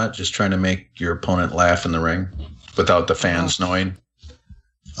that a lot? Just trying to make your opponent laugh in the ring without the fans knowing?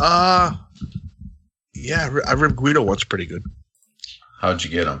 Yeah, I ripped Guido once pretty good. How'd you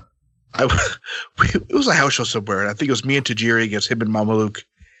get him? It was a house show somewhere, and I think it was me and Tajiri against him and Mama Luke.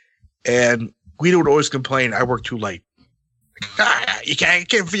 And Guido would always complain, I work too late. You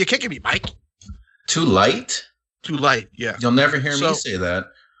can't, you're kicking me, Mike. Too light? Too light, yeah. You'll never hear me say that.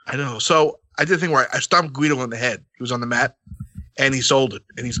 I know. So I did a thing where I stomped Guido in the head. He was on the mat, and he sold it.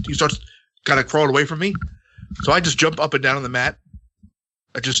 And he starts kind of crawling away from me. So I just jump up and down on the mat.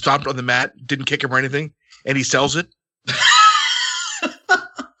 I just stomped on the mat, didn't kick him or anything, and he sells it.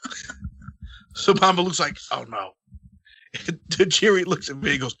 So Mama Luke's like, oh no. And Tajiri looks at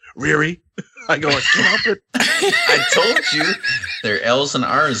me and goes, Riri? I go, I can't help it. I told you. Their L's and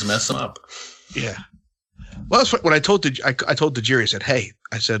R's mess them up. Yeah. Well, that's what, when I told Tajiri, I said, hey,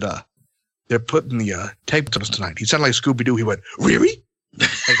 I said, they're putting the tape on us tonight. He sounded like Scooby-Doo. He went, Riri?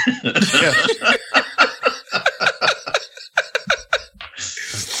 Yeah.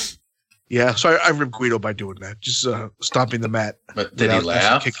 Yeah, so I ripped Guido by doing that, just stomping the mat. But did he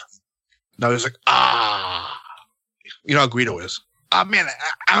laugh? No, he was like, ah. You know how Guido is. Oh, man,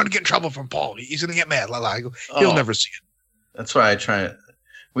 I'm going to get in trouble from Paul. He's going to get mad. I go, he'll never see it. That's why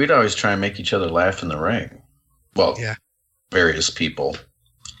we'd always try and make each other laugh in the ring. Well, yeah. Various people.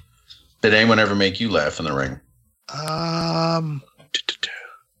 Did anyone ever make you laugh in the ring?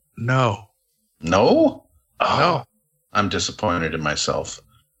 No. No? Oh, no. I'm disappointed in myself.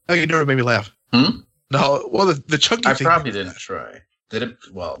 Oh, you never made me laugh. No. Well, the chunky I thing. I probably didn't try. Did it?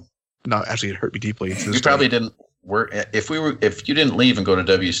 Well. No, actually, it hurt me deeply. You probably didn't work. If you didn't leave and go to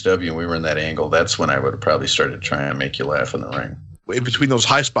WCW and we were in that angle, that's when I would have probably started trying to make you laugh in the ring. In between those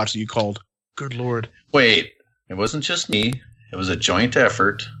high spots that you called. Good Lord. Wait, it wasn't just me. It was a joint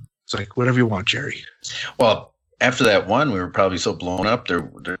effort. It's like, whatever you want, Jerry. Well, after that one, we were probably so blown up, there's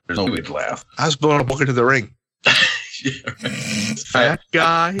no way we'd laugh. I was blown up walking to the ring. Yeah, right. Fat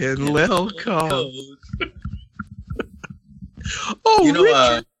guy in Lil Code. Oh, you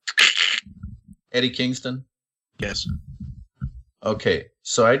know, Eddie Kingston? Yes. Okay,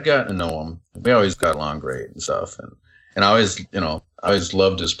 so I'd gotten to know him. We always got along great and stuff, and I always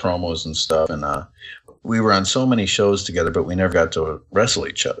loved his promos and stuff. And we were on so many shows together, but we never got to wrestle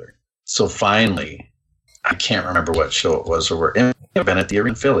each other. So finally, I can't remember what show it was, or we're in at the arena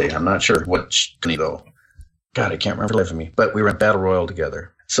in Philly. I'm not sure what though. God, I can't remember life of me. But we were in Battle Royal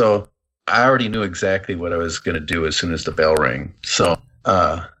together, so I already knew exactly what I was going to do as soon as the bell rang. So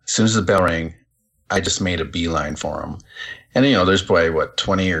as soon as the bell rang, I just made a beeline for him. And, there's probably,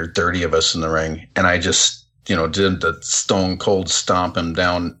 20 or 30 of us in the ring. And I just, did the stone cold stomp him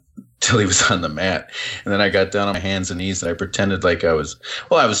down till he was on the mat. And then I got down on my hands and knees and I pretended like I was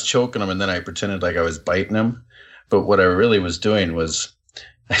choking him, and then I pretended like I was biting him. But what I really was doing was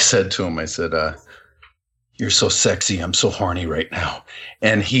I said to him, you're so sexy. I'm so horny right now.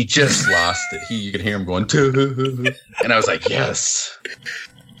 And he just lost it. You could hear him going, and I was like, yes.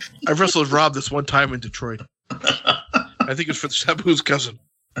 I wrestled Rob this one time in Detroit. I think it was for Sabu's cousin.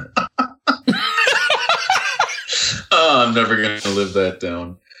 Oh, I'm never going to live that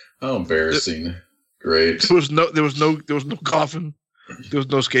down. How embarrassing. Great. There was no coffin. There was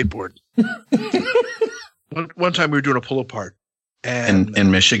no skateboard. One time we were doing a pull apart. And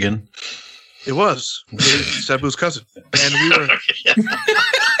in Michigan? It was Sabu's cousin. And we were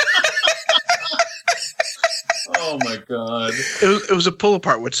oh my God. It was a pull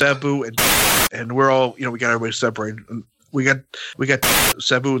apart with Sabu and we're all, we got everybody separated. We got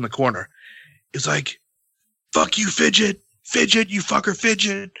Sabu in the corner. It's like, fuck you, Fidget, you fucker,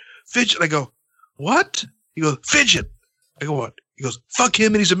 Fidget. I go, what? He goes, Fidget. I go, what? He goes, fuck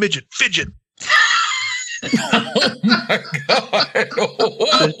him and he's a midget. Fidget. Oh my God.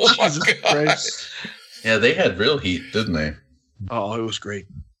 Oh Jesus Christ. Yeah, they had real heat, didn't they? Oh, it was great.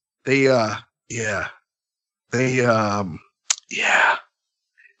 It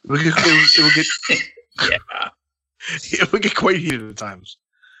would get quite heated at times.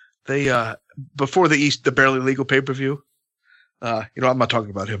 They before the Barely Legal pay-per-view, I'm not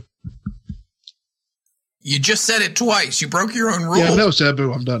talking about him. You just said it twice. You broke your own rule. Yeah, no,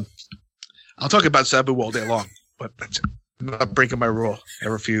 Sabu, I'm done. I'll talk about Sabu all day long, but that's it. I'm not breaking my rule. I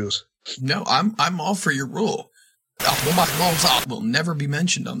refuse. No, I'm all for your rule. Will never be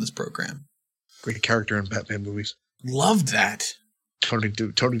mentioned on this program. Great character in Batman movies. Loved that. Tony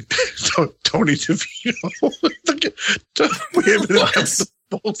DeVito. That's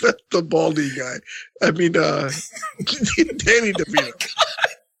the baldy guy. I mean, Danny DeVito. Oh,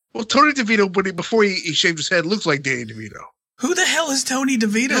 well, Tony DeVito, before he shaved his head, looks like Danny DeVito. Who the hell is Tony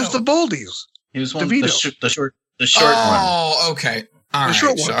DeVito? It was the Baldies. He was one DeVito. The short one. Oh, okay. All the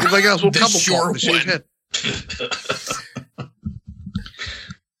short one. Like a little couple short shaved head.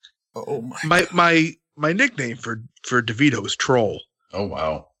 Oh my My nickname for DeVito is Troll. Oh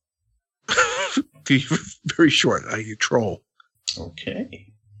wow. Very short. Troll. Okay.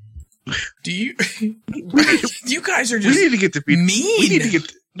 Do you? You guys are just we need to get DeVito. mean. We need to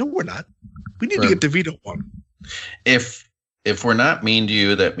get. No, we're not. We need to get DeVito one. If we're not mean to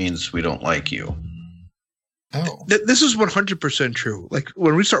you, that means we don't like you. Oh, This is 100% true. Like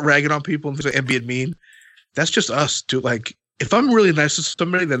when we start ragging on people and being mean, that's just us. To like, if I'm really nice to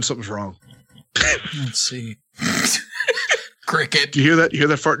somebody, then something's wrong. let's see. Cricket. Do you hear that? You hear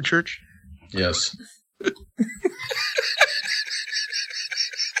that fart in church? Yes.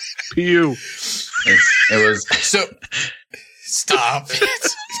 Pu. It was. So stop it.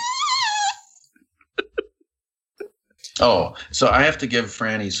 Oh, so I have to give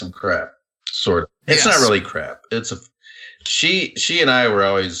Franny some crap. Sort of. It's Yes. not really crap. It's a. She and I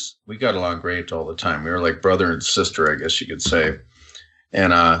we got along great all the time. We were like brother and sister, I guess you could say.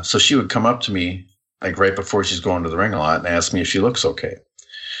 And so she would come up to me like right before she's going to the ring a lot and ask me if she looks okay.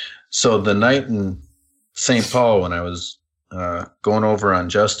 So the night in St. Paul when I was going over on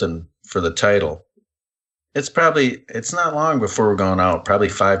Justin for the title, it's not long before we're going out, probably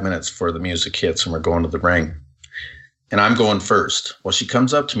 5 minutes before the music hits and we're going to the ring. And I'm going first. Well, she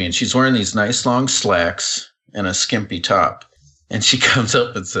comes up to me and she's wearing these nice long slacks and a skimpy top. And she comes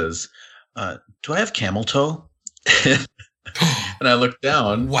up and says, do I have camel toe? And I look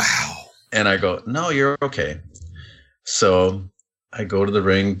down. Wow. And I go, no, you're okay. So I go to the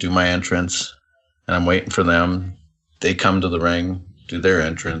ring, do my entrance, and I'm waiting for them. They come to the ring, do their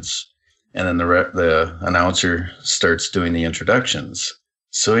entrance, and then the announcer starts doing the introductions.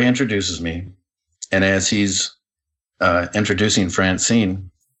 So he introduces me, and as he's introducing Francine,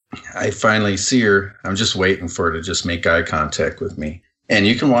 I finally see her. I'm just waiting for her to just make eye contact with me. And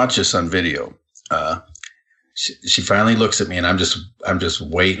you can watch this on video. She finally looks at me, and I'm just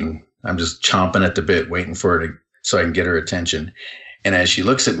waiting. I'm just chomping at the bit, waiting for her so I can get her attention. And as she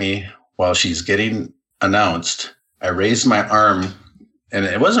looks at me while she's getting announced, I raised my arm, and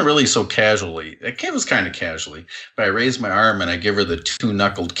it wasn't really so casually. It was kind of casually, but I raised my arm and I give her the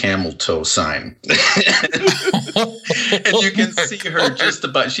 2-knuckled camel toe sign. And you can see her just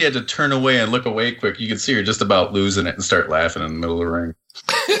about, she had to turn away and look away quick. You can see her just about losing it and start laughing in the middle of the ring.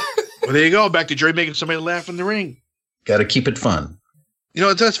 Well, there you go. Back to Jerry making somebody laugh in the ring. Got to keep it fun. You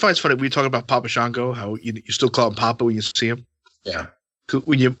know, that's fine. It's funny. We talk about Papa Shango, how you still call him Papa when you see him. Yeah.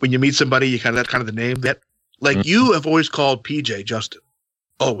 When you meet somebody, you that's kind of the name. That like you have always called PJ Justin,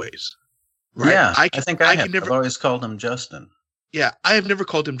 always. Right? Yeah, I think I have. never, I've always called him Justin. Yeah, I have never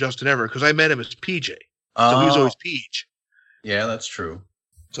called him Justin ever because I met him as PJ. So he was always Peach. Yeah, that's true.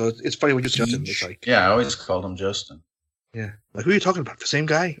 So it's funny when you say Justin. It's like, yeah, I always called him Justin. Yeah, like who are you talking about? The same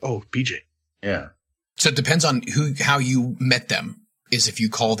guy? Oh, PJ. Yeah. So it depends on how you met them. Is if you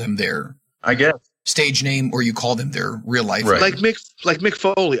call them their, I guess, stage name or you call them their real life right. name. Like Mick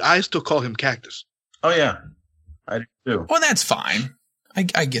Foley, I still call him Cactus. Oh yeah, I do too. Well, that's fine.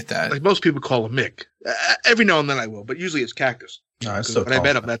 I get that. Like most people call him Mick. Every now and then I will, but usually it's Cactus. No, I still when I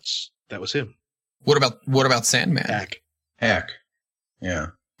met him, that was him. What about Sandman? Hack. Yeah.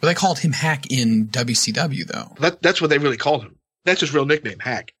 But they called him Hack in WCW though. That's what they really called him. That's his real nickname,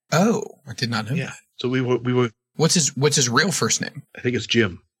 Hack. Oh, I did not know that. So we were. What's his real first name? I think it's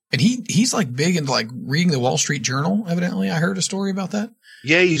Jim. And he's like big into like reading the Wall Street Journal. Evidently, I heard a story about that.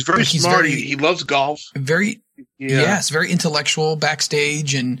 Yeah, he's very smart. He loves golf. Yes, very intellectual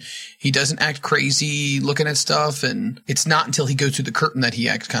backstage, and he doesn't act crazy looking at stuff. And it's not until he goes through the curtain that he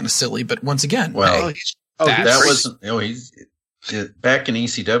acts kind of silly. But once again, well, that wasn't. He's back in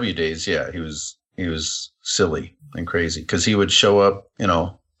ECW days. Yeah, he was silly and crazy because he would show up,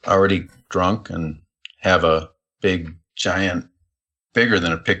 already drunk and have a big giant, bigger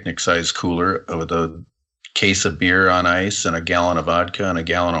than a picnic size cooler with a case of beer on ice and a gallon of vodka and a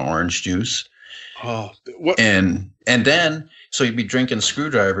gallon of orange juice. Oh, what? And then, so he'd be drinking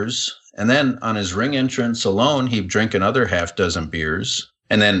screwdrivers. And then on his ring entrance alone, he'd drink another half dozen beers.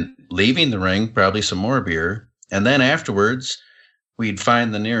 And then leaving the ring, probably some more beer. And then afterwards, we'd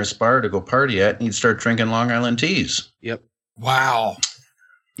find the nearest bar to go party at, and he'd start drinking Long Island teas. Yep. Wow.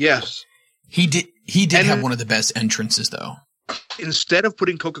 Yes. He did have one of the best entrances, though. Instead of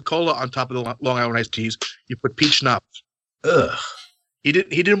putting Coca-Cola on top of the Long Island iced teas, you put peach schnapps. Ugh. He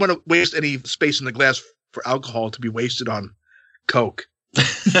didn't want to waste any space in the glass for alcohol to be wasted on Coke.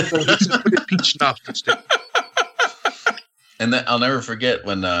 So he just put peach schnapps instead. And then I'll never forget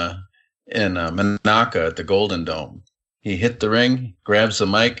when in Menaka at the Golden Dome, he hit the ring, grabs the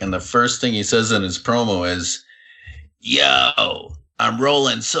mic, and the first thing he says in his promo is, "Yo, I'm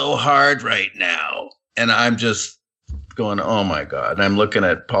rolling so hard right now." And I'm just going, oh my God. And I'm looking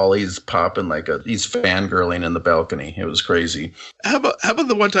at Paulie's popping he's fangirling in the balcony. It was crazy. How about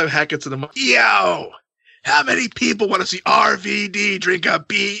the one time Hackett to the yo? How many people want to see RVD drink a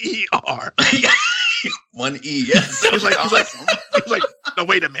BER? One E, yes. He was like, no,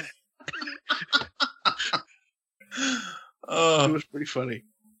 wait a minute. Oh, it was pretty funny.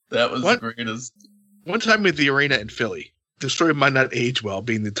 That was the greatest. One time at the arena in Philly, the story might not age well,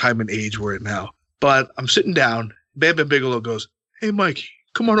 being the time and age we're in now. But I'm sitting down. Bam Bam Bigelow goes, "Hey, Mike,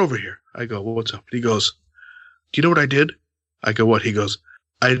 come on over here." I go, well, "What's up?" And he goes, "Do you know what I did?" I go, "What?" He goes,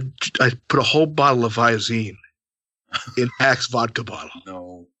 I put a whole bottle of Visine in Hack's vodka bottle."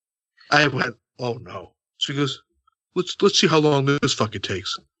 No. I went, "Oh, no." So he goes, let's see how long this fucking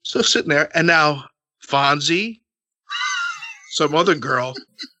takes. So sitting there, and now Fonzie, some other girl,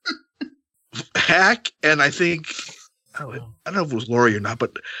 Hack, and I think, I don't know if it was Lori or not,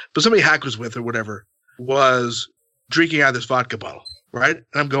 but somebody Hack was with or whatever, was drinking out of this vodka bottle, right? And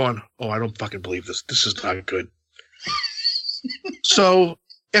I'm going, oh, I don't fucking believe this. This is not good. So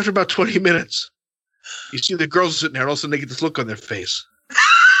after about 20 minutes, you see the girls sitting there, and all of a sudden they get this look on their face.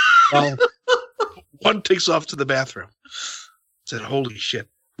 Well, one takes off to the bathroom. Said, holy shit.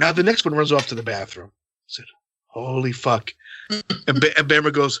 Now the next one runs off to the bathroom. Said, holy fuck. And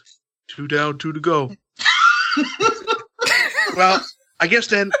Bammer goes, 2 down, 2 to go. Well, I guess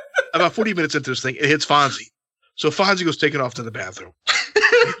then about 40 minutes into this thing, it hits Fonzie. So Fonzie goes taking off to the bathroom.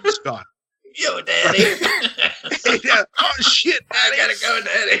 He's gone. Yo, Daddy. Yeah. Oh, shit, Daddy. I gotta go,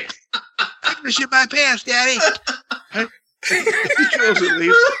 Daddy. I'm gonna shit my pants, Daddy. Girls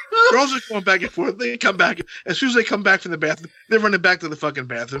leaves. Girls are going back and forth. They come back. As soon as they come back from the bathroom, they're running back to the fucking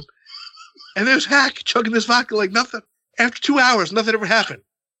bathroom. And there's Hack chugging this vodka like nothing. After 2 hours, nothing ever happened.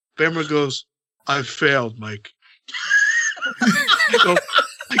 Bammer goes, "I failed, Mike." I go,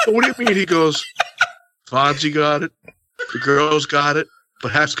 "What do you mean?" He goes, "Fonzie got it. The girls got it.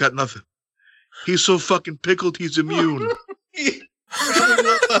 But Hack's got nothing. He's so fucking pickled, he's immune." He really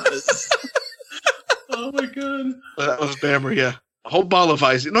was. Oh my God. That was Bammer, yeah. A whole bottle of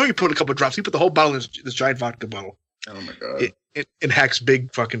ice. No, you put a couple of drops. He put the whole bottle in this giant vodka bottle. Oh my God. In Hack's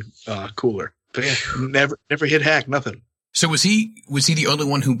big fucking cooler. But yeah, never hit Hack, nothing. So was he the only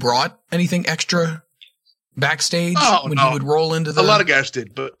one who brought anything extra backstage when he would roll into the... A lot of guys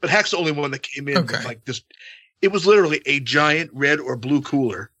did, but Hack's the only one that came in with like this. It was literally a giant red or blue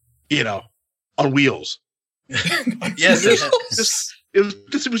cooler, on wheels. Yes.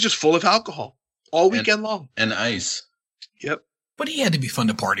 It was just full of alcohol all weekend long. And ice. Yep. But he had to be fun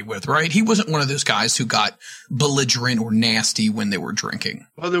to party with, right? He wasn't one of those guys who got belligerent or nasty when they were drinking.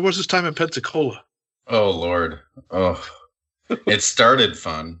 Well, there was this time in Pensacola. Oh, Lord. Oh. It started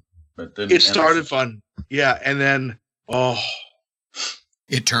fun. But then it started fun. Yeah. And then,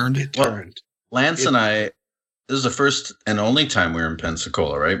 it turned. Lance and I, this is the first and only time we were in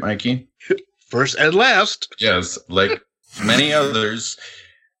Pensacola, right, Mikey? First and last. Yes, like many others.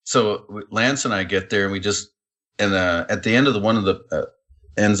 So Lance and I get there, and we just, and at the end of one of the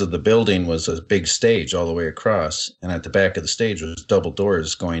ends of the building was a big stage all the way across, and at the back of the stage was double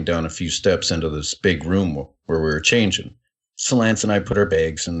doors going down a few steps into this big room where we were changing. So Lance and I put our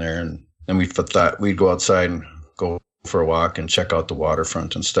bags in there, and then we thought we'd go outside and go for a walk and check out the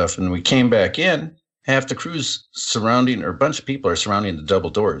waterfront and stuff. And we came back in. Half the crew's surrounding, or a bunch of people are surrounding the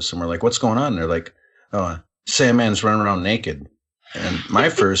double doors. And we're like, what's going on? And they're like, oh, Sandman's running around naked. And my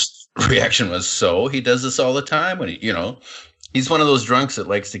first reaction was, so he does this all the time when he's one of those drunks that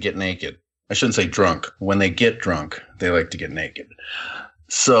likes to get naked. I shouldn't say drunk. When they get drunk, they like to get naked.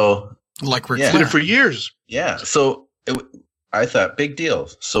 So like Ric Flair. Did it for years. Yeah. So I thought, big deal.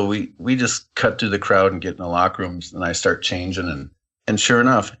 So we just cut through the crowd and get in the locker rooms, and I start changing, and sure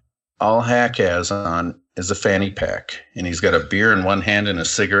enough, all Hack has on is a fanny pack, and he's got a beer in one hand and a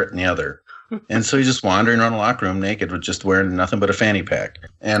cigarette in the other. And so he's just wandering around the locker room naked with just wearing nothing but a fanny pack.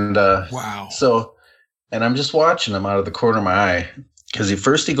 And wow. So, and I'm just watching him out of the corner of my eye, because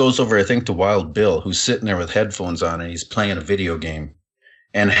he goes over, I think, to Wild Bill, who's sitting there with headphones on, and he's playing a video game.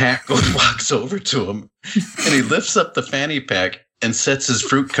 And Hack walks over to him, and he lifts up the fanny pack and sets his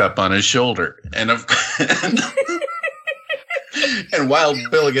fruit cup on his shoulder. And and Wild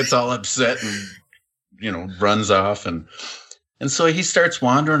Bill gets all upset and, runs off. And so he starts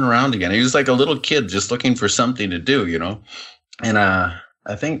wandering around again. He was like a little kid just looking for something to do, And I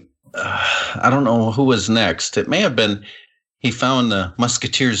think, I don't know who was next. It may have been, he found the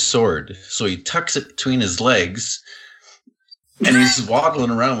musketeer's sword. So he tucks it between his legs, and he's waddling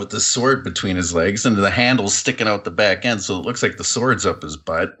around with the sword between his legs, and the handle's sticking out the back end. So it looks like the sword's up his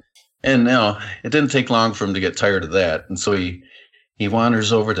butt. And it didn't take long for him to get tired of that. And so he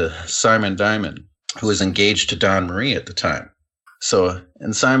wanders over to Simon Diamond, who was engaged to Dawn Marie at the time. So,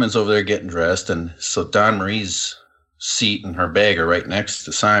 and Simon's over there getting dressed, and so Dawn Marie's seat and her bag are right next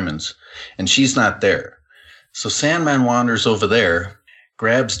to Simon's, and she's not there. So Sandman wanders over there,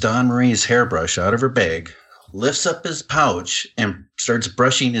 grabs Dawn Marie's hairbrush out of her bag, lifts up his pouch, and starts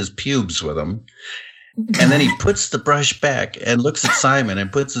brushing his pubes with them. And then he puts the brush back and looks at Simon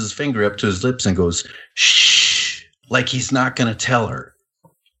and puts his finger up to his lips and goes, shh, like he's not going to tell her.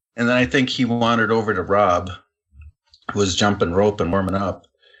 And then I think he wandered over to Rob, who was jumping rope and warming up,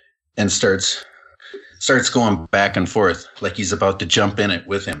 and starts going back and forth like he's about to jump in it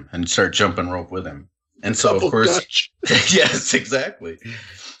with him and start jumping rope with him. And so, of course, yes, exactly.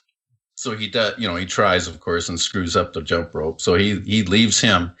 So he does, he tries, of course, and screws up the jump rope. So he leaves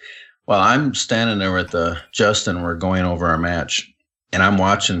him. Well, I'm standing there with Justin. We're going over our match, and I'm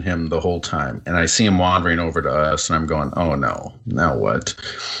watching him the whole time. And I see him wandering over to us, and I'm going, oh, no, now what?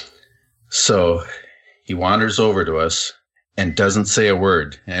 So he wanders over to us and doesn't say a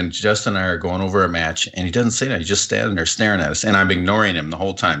word. And Justin and I are going over a match, and he doesn't say that. He's just standing there staring at us, and I'm ignoring him the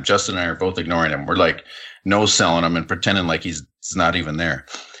whole time. Justin and I are both ignoring him. We're like no-selling him and pretending like he's not even there.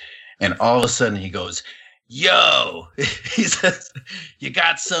 And all of a sudden he goes, yo, he says, you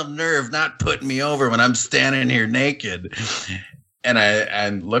got some nerve not putting me over when I'm standing here naked. And I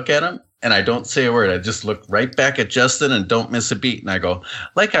look at him, and I don't say a word. I just look right back at Justin and don't miss a beat. And I go,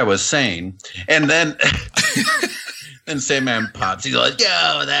 like I was saying. And then then Sandman pops. He goes,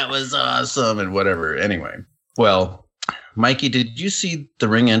 yo, that was awesome, and whatever. Anyway, well, Mikey, did you see the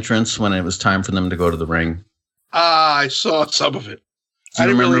ring entrance when it was time for them to go to the ring? I saw some of it. I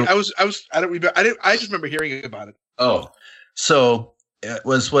didn't remember? really. I don't remember. I just remember hearing about it. Oh, so it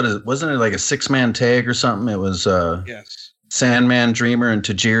was wasn't it like a 6-man tag or something? It was yes. Sandman, Dreamer, and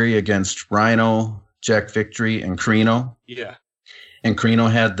Tajiri against Rhino, Jack Victory, and Carino. Yeah. And Carino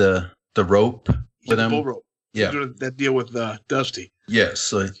had the rope with him. Bull rope. Yeah. Doing that deal with Dusty. Yes.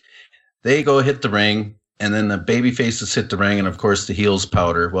 So they go hit the ring, and then the baby faces hit the ring, and of course the heels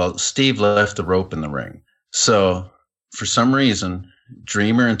powder. Well, Steve left the rope in the ring. So for some reason,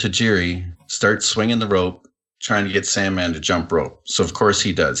 Dreamer and Tajiri start swinging the rope, trying to get Sandman to jump rope. So of course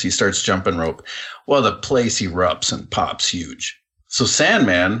he does. He starts jumping rope. Well, the place erupts and pops huge. So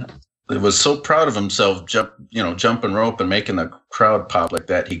Sandman was so proud of himself, jumping rope and making the crowd pop like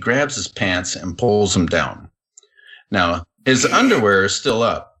that. He grabs his pants and pulls them down. Now his underwear is still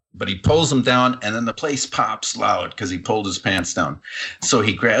up, but he pulls them down, and then the place pops loud because he pulled his pants down. So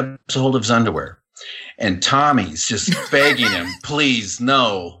he grabs hold of his underwear. And Tommy's just begging him, please,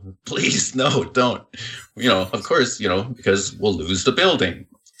 no, don't. Of course, because we'll lose the building.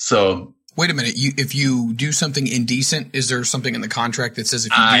 So wait a minute. If you do something indecent, is there something in the contract that says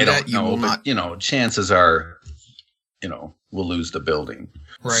if you do that, you will not? Chances are, we'll lose the building.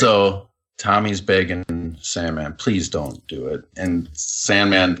 Right. So Tommy's begging Sandman, please don't do it. And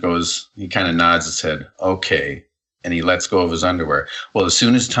Sandman he kind of nods his head, okay. And he lets go of his underwear. Well, as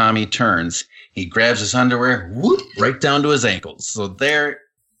soon as Tommy turns, he grabs his underwear, whoop, right down to his ankles. So there,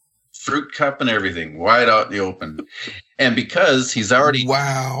 fruit cup and everything, wide out in the open. And because he's already,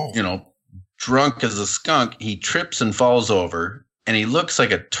 drunk as a skunk, he trips and falls over. And he looks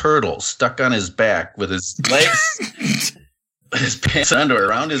like a turtle stuck on his back with his legs, his pants and underwear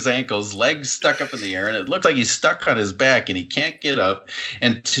around his ankles, legs stuck up in the air. And it looks like he's stuck on his back and he can't get up.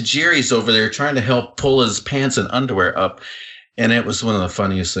 And Tajiri's over there trying to help pull his pants and underwear up. And it was one of the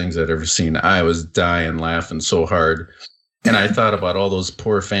funniest things I'd ever seen. I was dying laughing so hard. And I thought about all those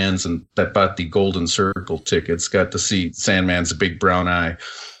poor fans that bought the Golden Circle tickets, got to see Sandman's big brown eye.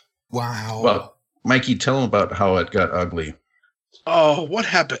 Wow. Well, Mikey, tell him about how it got ugly. Oh, what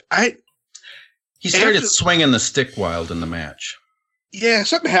happened? He started swinging the stick wild in the match. Yeah,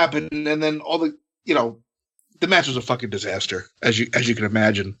 something happened, and then all the the match was a fucking disaster, as you can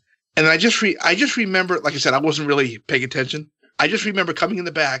imagine. And I just remember, like I said, I wasn't really paying attention. I just remember coming in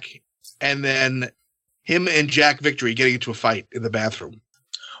the back, and then him and Jack Victory getting into a fight in the bathroom.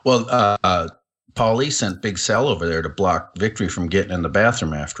 Well, Paulie sent Big Sal over there to block Victory from getting in the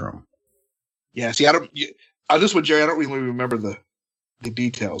bathroom after him. Yeah, see, on this one, Jerry, I don't really remember the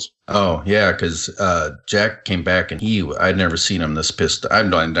details. Oh, yeah, because Jack came back, and I'd never seen him this pissed. I'd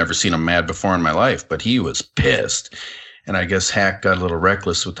never seen him mad before in my life, but he was pissed. And I guess Hack got a little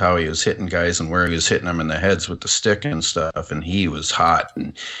reckless with how he was hitting guys and where he was hitting them in the heads with the stick and stuff. And he was hot,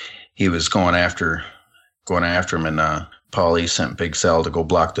 and he was going after him. And Paulie sent Big Sal to go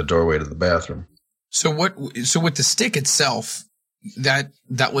block the doorway to the bathroom. So with the stick itself, that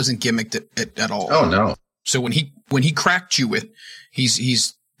wasn't gimmicked at all. Oh no. So when he cracked you with,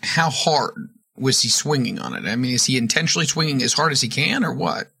 he's how hard was he swinging on it? I mean, is he intentionally swinging as hard as he can, or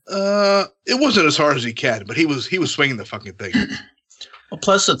what? It wasn't as hard as he can, but he was swinging the fucking thing. Well,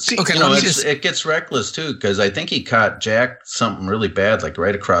 plus it's Okay, it gets reckless too, because I think he caught Jack something really bad, like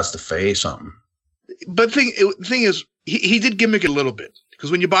right across the face, something. But the thing is, he did gimmick it a little bit, because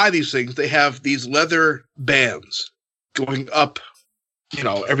when you buy these things, they have these leather bands going up,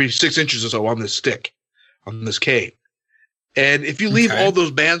 every 6 inches or so on this stick, on this cane. And if you leave all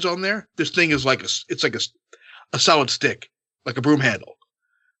those bands on there, this thing is like a solid stick, like a broom handle,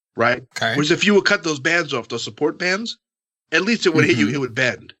 right? Okay. Whereas if you would cut those bands off, those support bands, at least it would hit you, it would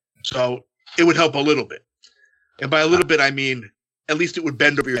bend. So it would help a little bit. And by a little bit, I mean, at least it would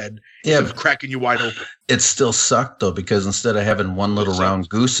bend over your head instead of cracking you wide open. It still sucked, though, because instead of having one little round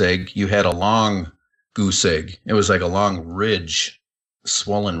goose egg, you had a long goose egg. It was like a long ridge,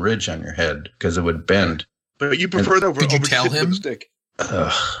 swollen ridge on your head because it would bend. But you prefer that over, did you over tell stick with him? the stick.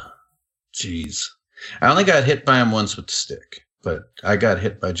 Jeez. I only got hit by him once with the stick, but I got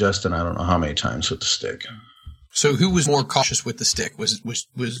hit by Justin I don't know how many times with the stick. So who was more cautious with the stick? Was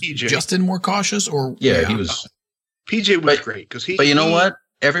PJ. Justin more cautious, or Yeah, he was. PJ was great because But you know what?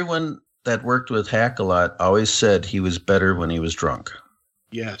 Everyone that worked with Hack a lot always said he was better when he was drunk.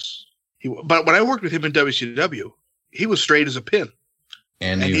 Yes. But when I worked with him in WCW, he was straight as a pin.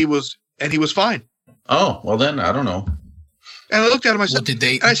 And he was fine. Oh, well then, I don't know. And I looked at him, I said,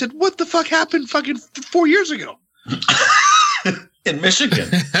 and I said, what the fuck happened fucking 4 years ago? In Michigan.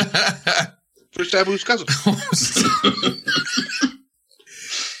 First Sabu's cousin.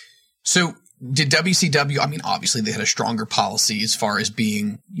 So did WCW, I mean, obviously they had a stronger policy as far as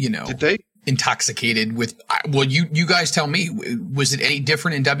being, Did they? intoxicated with, well, you guys tell me, was it any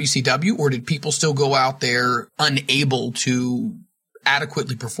different in WCW, or did people still go out there unable to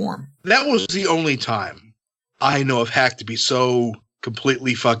adequately perform? That was the only time I know of Hack to be so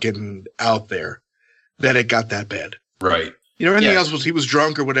completely fucking out there that it got that bad. Right. Everything else was he was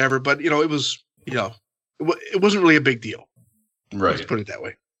drunk or whatever, but it was, it wasn't really a big deal. Right. Let's put it that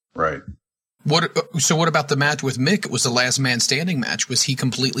way. Right. So what about the match with Mick? It was the last man standing match. Was he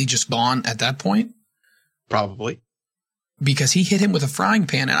completely just gone at that point? Probably. Because he hit him with a frying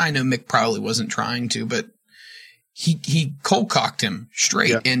pan, and I know Mick probably wasn't trying to, but he cold cocked him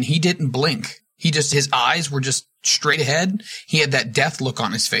straight, and he didn't blink. His eyes were just straight ahead. He had that death look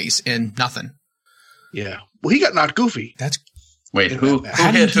on his face and nothing. Yeah. Well, he got knocked goofy. Wait, who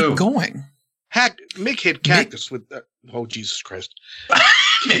How do you hit keep who? going? Mick hit Cactus with oh, Jesus Christ.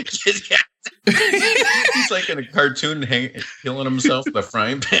 He's like in a cartoon killing himself with a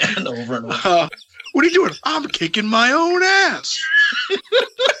frying pan over and over. What are you doing? I'm kicking my own ass.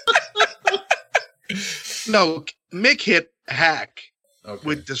 No, Mick hit Hack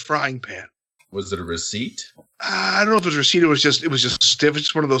with this frying pan. Was it a receipt? I don't know if it was a receipt. It was just stiff. It's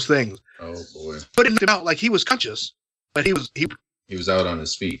just one of those things. Oh boy! But it knocked him out like he was conscious, but he was out on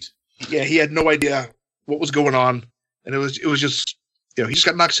his feet. Yeah, he had no idea what was going on, and it was just he just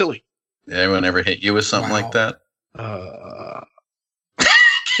got knocked silly. Did anyone ever hit you with something like that?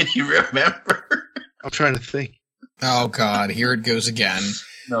 Can you remember? I'm trying to think. Oh God, here it goes again.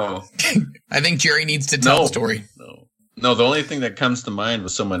 No, I think Jerry needs to tell the story. No. The only thing that comes to mind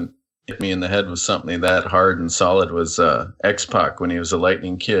was someone hit me in the head with something that hard and solid was X-Pac when he was a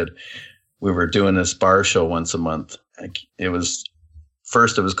Lightning Kid. We were doing this bar show once a month. It was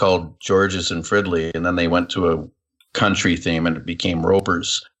called George's and Fridley, and then they went to a country theme and it became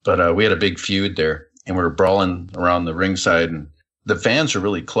Ropers. But we had a big feud there, and we were brawling around the ringside, and the fans were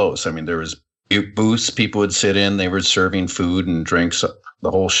really close. I mean, there was booths people would sit in. They were serving food and drinks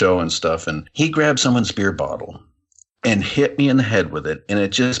the whole show and stuff. And he grabbed someone's beer bottle and hit me in the head with it. And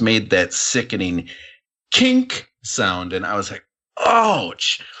it just made that sickening kink sound. And I was like,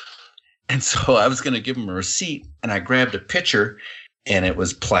 ouch. And so I was going to give him a receipt, and I grabbed a pitcher, and it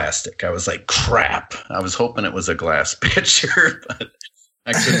was plastic. I was like, crap. I was hoping it was a glass pitcher, but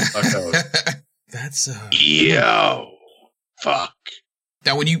I couldn't fuck out. That's yo, fuck.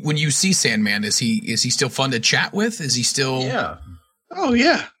 Now, when you see Sandman, is he still fun to chat with? Is he still? Yeah. Oh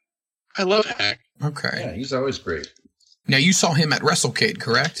yeah, I love Hack. Okay. Yeah, he's always great. Now you saw him at WrestleCade,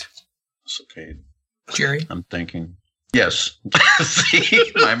 correct? WrestleCade. Jerry? I'm thinking. Yes.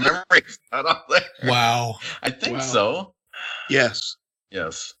 See, my memory's not all there. Wow. I think so. Yes.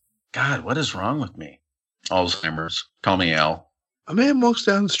 Yes. God, what is wrong with me? Alzheimer's. Call me Al. A man walks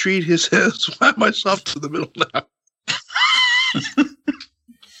down the street. He says, "Why am I soft to the middle now?"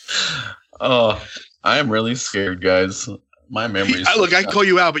 Oh, I am really scared, guys. My memory's. Look, I call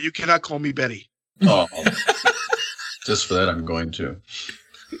you Al, but you cannot call me Betty. Oh, just for that, I'm going to.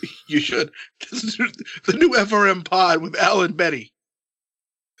 You should. This is the new FRM pod with Al and Betty.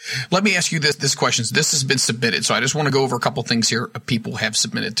 Let me ask you this question. This has been submitted, so I just want to go over a couple things here people have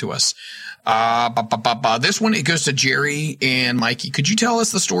submitted to us. This one, it goes to Jerry and Mikey. Could you tell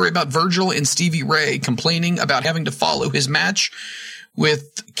us the story about Virgil and Stevie Ray complaining about having to follow his match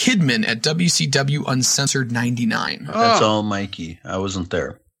with Kidman at WCW Uncensored 99? That's all Mikey. I wasn't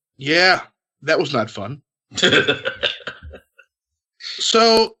there. Yeah, that was not fun.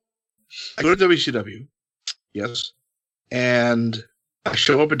 So I go to WCW, yes, and I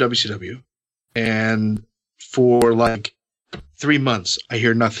show up at WCW, and for like 3 months, I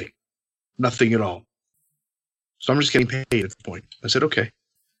hear nothing at all. So I'm just getting paid at the point. I said, okay.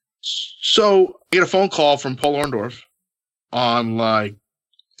 So I get a phone call from Paul Orndorff on like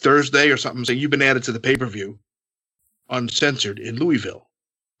Thursday or something saying, you've been added to the pay-per-view Uncensored in Louisville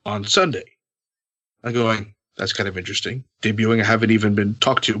on Sunday. I'm going, that's kind of interesting. Debuting, I haven't even been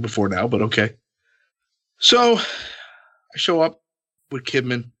talked to before now, but okay. So I show up with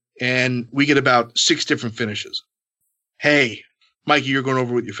Kidman, and we get about 6 different finishes. Hey, Mikey, you're going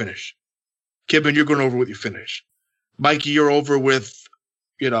over with your finish. Kidman, you're going over with your finish. Mikey, you're over with,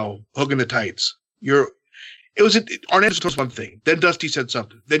 Hook in the Tights. Arn Anderson told us one thing. Then Dusty said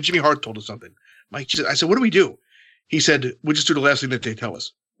something. Then Jimmy Hart told us something. I said, what do we do? He said, we just do the last thing that they tell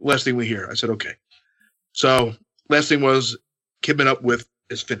us. Last thing we hear. I said, okay. So last thing was Kidman up with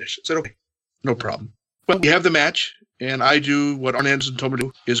his finish. I said, okay, no problem. Well, you have the match, and I do what Arn Anderson told me to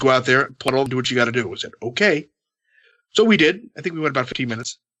do, is go out there, puddle, and do what you got to do. I said, okay. So we did. I think we went about 15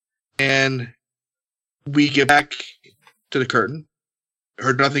 minutes. And we get back to the curtain.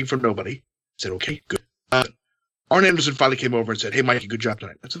 Heard nothing from nobody. I said, okay, good. Arn Anderson finally came over and said, hey, Mikey, good job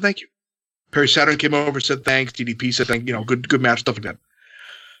tonight. I said, thank you. Perry Saturn came over and said, thanks. DDP said, thank you, good match, stuff like that.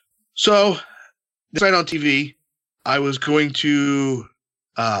 So this night on TV, I was going to,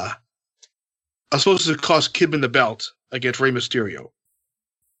 I was supposed to cost Kidman the belt against Rey Mysterio.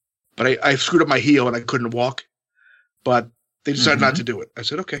 But I screwed up my heel and I couldn't walk. But they decided not to do it. I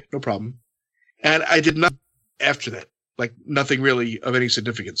said, okay, no problem. And I did nothing after that. Like nothing really of any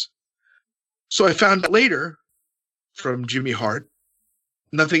significance. So I found out later from Jimmy Hart,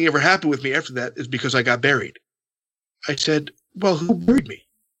 nothing ever happened with me after that is because I got buried. I said, well, who buried me?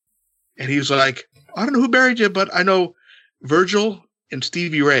 And he was like, I don't know who buried you, but I know Virgil and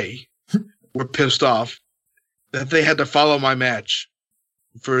Stevie Ray were pissed off that they had to follow my match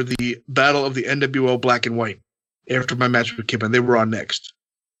for the Battle of the NWO Black and White after my match with Kidman. They were on next.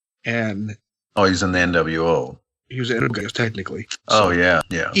 And he's in the NWO. He was in NWO, technically. So yeah.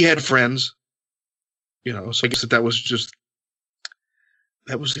 He had friends, so I guess that was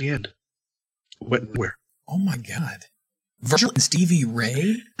the end. Went where? Oh my God. Virgil and Stevie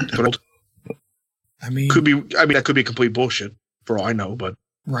Ray? that could be complete bullshit for all I know, but.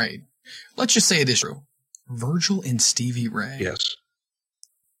 Right. Let's just say it is true. Virgil and Stevie Ray. Yes.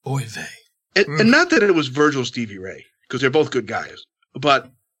 Oy vey. And not that it was Virgil Stevie Ray, because they're both good guys, but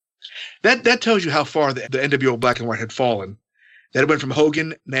that tells you how far the NWO Black and White had fallen. That it went from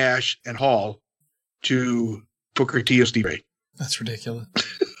Hogan, Nash, and Hall to Booker T and Stevie Ray. That's ridiculous.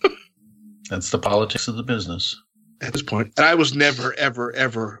 That's the politics of the business. At this point. And I was never, ever,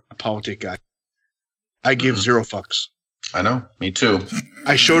 ever a politic guy. I give zero fucks. I know. Me too.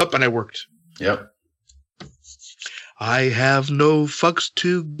 I showed up and I worked. Yep. I have no fucks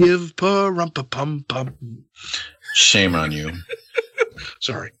to give. Pum-pa-pum-pum. Shame on you.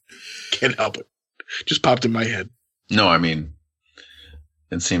 Sorry. Can't help it. Just popped in my head. No, I mean,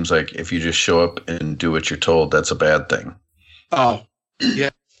 it seems like if you just show up and do what you're told, that's a bad thing. Oh, yeah.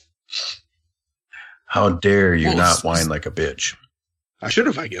 How dare you not whine like a bitch? I should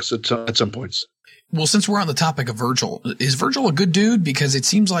have, I guess, at some points. Well, since we're on the topic of Virgil, is Virgil a good dude? Because it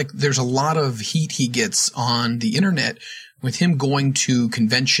seems like there's a lot of heat he gets on the internet with him going to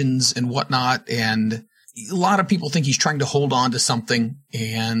conventions and whatnot. And a lot of people think he's trying to hold on to something,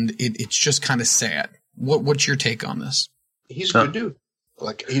 and it's just kind of sad. What's your take on this? He's a good dude.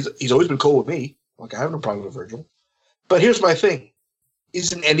 Like he's always been cool with me. Like I have no problem with Virgil. But here's my thing.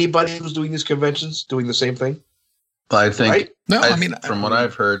 Isn't anybody who's doing these conventions doing the same thing? I think, right? No, from what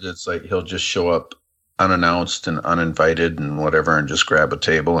I've heard, it's like he'll just show up unannounced and uninvited and whatever and just grab a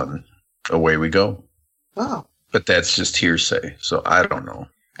table and away we go. Wow. But that's just hearsay, so I don't know.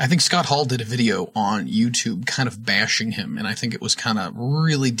 I think Scott Hall did a video on YouTube kind of bashing him, and I think it was kind of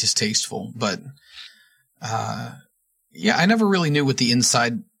really distasteful. But, yeah, I never really knew what the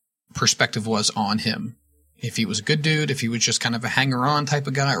inside perspective was on him. If he was a good dude, if he was just kind of a hanger-on type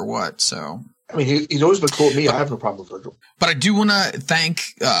of guy or what, so... I mean, he's always been cool with me. I have no problem with Virgil. But I do want to thank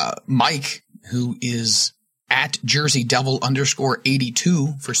Mike, who is at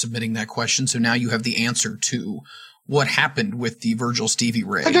JerseyDevil_82 for submitting that question. So now you have the answer to what happened with the Virgil Stevie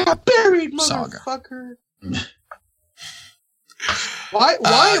Ray. I got buried, Saga. motherfucker.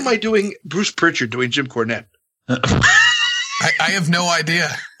 Why am I doing Bruce Pritchard doing Jim Cornette? I have no idea.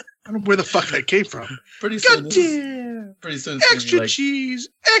 I don't know where the fuck that came from. Pretty soon, Goddamn! pretty soon it's Extra gonna be cheese,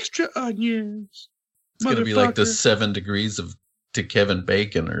 extra onions. it's gonna be like the Motherfucker. 7 degrees to Kevin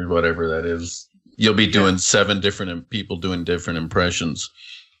Bacon or whatever that is. You'll be doing 7 different people doing different impressions.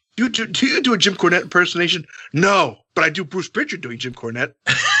 Do you do a Jim Cornette impersonation? No, but I do Bruce Pritchard doing Jim Cornette.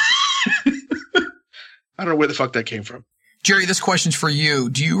 I don't know where the fuck that came from. Jerry, this question's for you.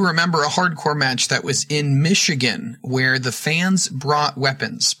 Do you remember a hardcore match that was in Michigan where the fans brought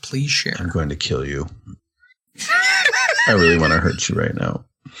weapons? Please share. I'm going to kill you. I really want to hurt you right now.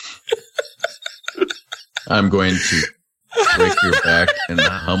 I'm going to break your back and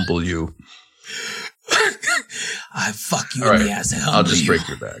humble you. I fuck you All in the right, ass. I'll just break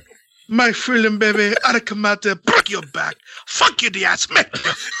your back. My freeling baby, I'd come out there, break your back, fuck you the ass, make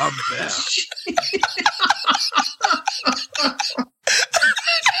you humble.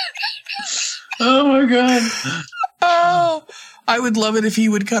 Oh my god. Oh, I would love it if he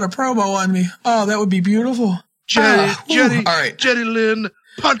would cut a promo on me. Oh, that would be beautiful. Jetty, All right. Jetty Lynn,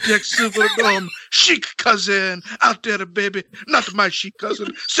 Pontiac Silver Dome, chic cousin, out there, baby. Not my chic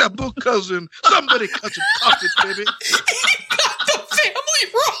cousin, Sabu cousin, somebody cousin, coffee, baby. The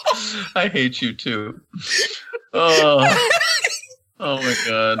family wrong. I hate you too. Oh, oh my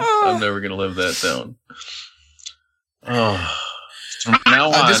god. I'm never going to live that down. Oh. From now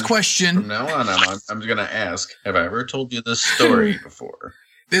on, This question. from now on, I'm going to ask, have I ever told you this story before?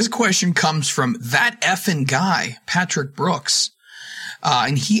 This question comes from that effing guy, Patrick Brooks.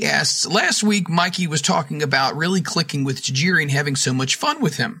 And he asks, last week, Mikey was talking about really clicking with Tajiri and having so much fun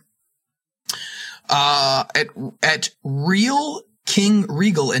with him. At Real King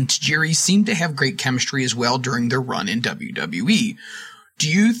Regal and Tajiri seemed to have great chemistry as well during their run in WWE. Do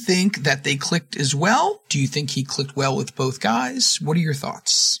you think that they clicked as well? Do you think he clicked well with both guys? What are your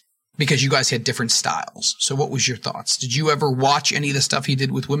thoughts? Because you guys had different styles. So what was your thoughts? Did you ever watch any of the stuff he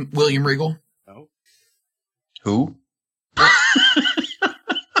did with William Regal? No. Who?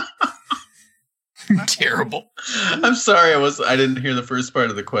 Terrible. I'm sorry, I didn't hear the first part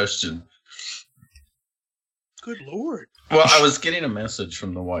of the question. Good Lord. Well, I was getting a message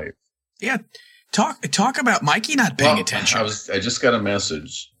from the wife. Yeah. Talk about Mikey not paying attention. I just got a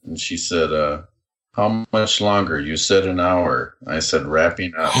message, and she said, how much longer? You said an hour. I said,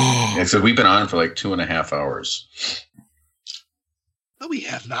 wrapping up. I said, we've been on for like 2.5 hours. No, we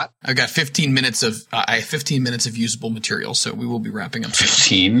have not. I've got 15 minutes of I have 15 minutes of usable material, so we will be wrapping up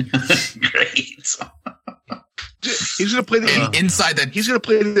soon. 15? Great. He's going to play the And inside that, He's going to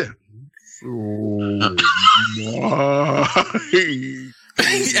play the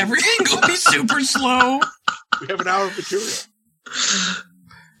everything will be super slow. We have an hour of material.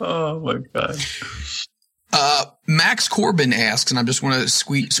 Oh my god. Max Corbin asks, and I just want to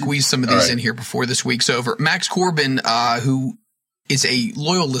squeeze some of these in here before this week's over. Max Corbin, who is a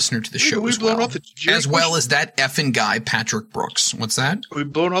loyal listener to the show as well, as well as that effing guy, Patrick Brooks. What's that?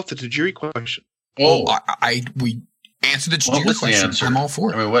 We've blown off the Tajiri question. Oh, We answered the what Tajiri was the question. answer? I'm all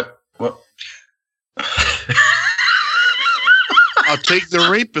for it. I mean, what? I'll take the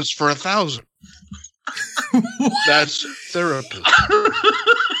rapist for 1,000. That's therapist.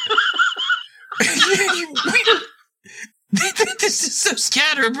 This is so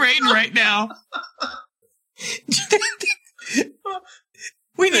scatterbrained right now.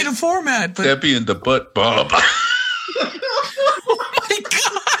 We need a format, but Debbie in the butt, Bob. oh my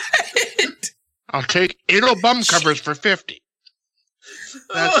god! I'll take 8 bum covers for 50.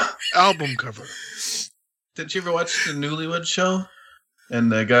 That's album cover. Did you ever watch the Newlywed Show? And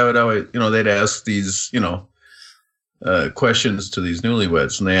the guy would always, they'd ask these, questions to these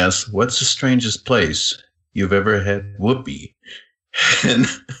newlyweds, and they ask, "What's the strangest place you've ever had whoopee?" And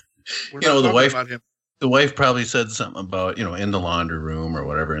the wife probably said something about, in the laundry room or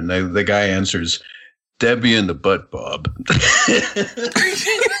whatever, and the guy answers, "Debbie in the butt, Bob."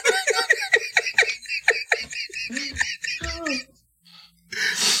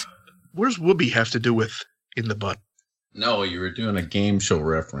 What does Whoopi have to do with in the butt? No, you were doing a game show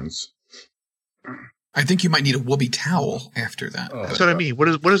reference. I think you might need a whoopee towel after that. Oh, That's what I mean. What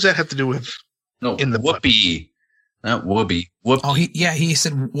does that have to do with? No, in the whoopee, not whoopee. Whoop. Oh, he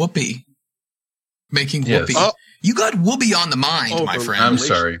said whoopee. Making Yes. whoopee. Oh. You got whoopee on the mind, my the- friend. I'm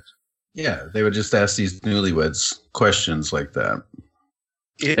sorry. Yeah, they would just ask these newlyweds questions like that.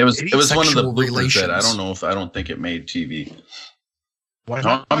 It was one of the Sexual bloopers that relations. I don't think it made TV. Why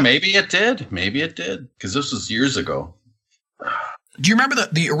not? Maybe it did. Maybe it did, because this was years ago. Do you remember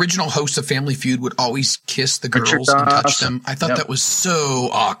the original host of Family Feud would always kiss the Richard girls and touch Dawson. them? I thought Yep. that was so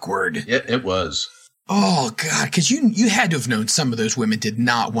awkward. It was. Oh, God, because you had to have known some of those women did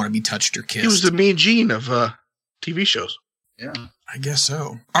not want to be touched or kissed. He was the Mean Gene of TV shows. Yeah. I guess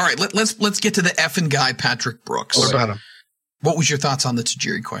so. All right, let's get to the effing guy, Patrick Brooks. What about him? What was your thoughts on the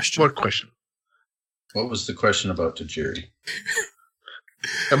Tajiri question? What question? What was the question about to Jerry?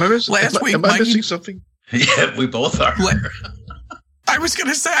 Am I missing, Last week, am I Mikey- missing something? Yeah, we both are. I was going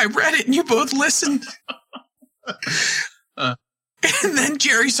to say, I read it and you both listened. And then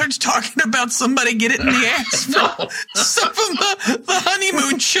Jerry starts talking about somebody get it in the ass No. from the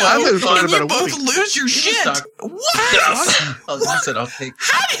honeymoon show. Well, I was talking and you about a both movie. lose your shit. talk- What? He said, I'll take.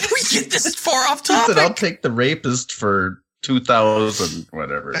 How did we get this far off He said, I'll topic? take the rapist for 2,000,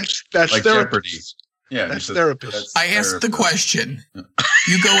 whatever. That's Like therapy. Jeopardy. Yeah, That's he said, therapist. "That's I asked the therapist." question.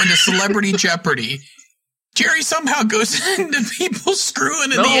 You go into Celebrity Jeopardy. Jerry somehow goes into people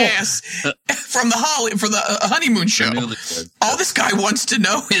screwing in No. the ass from the honeymoon show. Newlywed. All this guy wants to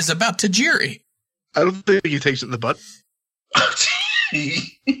know is about Tajiri. I don't think he takes it in the butt.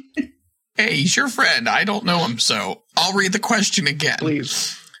 Hey, he's your friend. I don't know him, so I'll read the question again.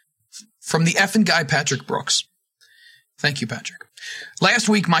 Please. From the effing guy, Patrick Brooks. Thank you, Patrick. Last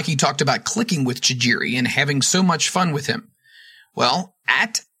week, Mikey talked about clicking with Tajiri and having so much fun with him. Well,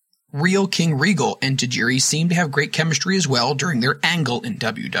 at Real King Regal and Tajiri seemed to have great chemistry as well during their angle in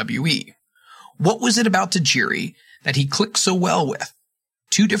WWE. What was it about Tajiri that he clicked so well with?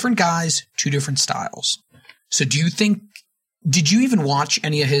 Two different guys, two different styles. So did you even watch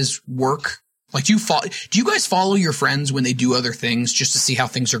any of his work? Like, do you guys follow your friends when they do other things just to see how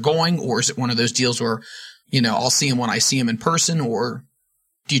things are going? Or is it one of those deals where, I'll see him when I see him in person, or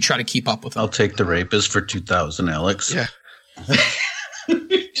do you try to keep up with him? I'll take the rapist for 2,000, Alex. Yeah.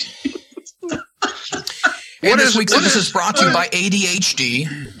 And What this is- week's what episode is- is brought to you by ADHD.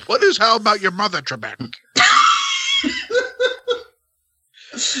 What is How About Your Mother, Trebek?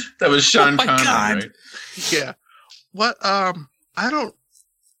 That was Sean Oh my Connery, God. right? Yeah. What? I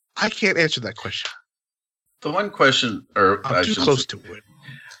can't answer that question. The one question, or I'm too close to it.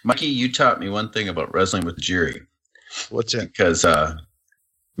 Mikey, you taught me one thing about wrestling with Jerry. What's it? Because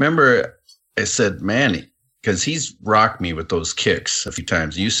remember I said, man, because he's rocked me with those kicks a few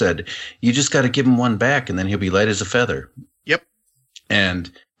times. You said, you just got to give him one back and then he'll be light as a feather. Yep.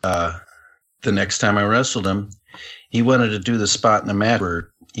 And the next time I wrestled him, he wanted to do the spot in the match where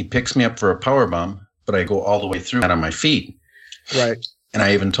he picks me up for a powerbomb, but I go all the way through on my feet. Right. And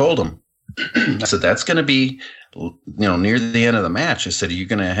I even told him, I said, that's going to be, near the end of the match. I said, are you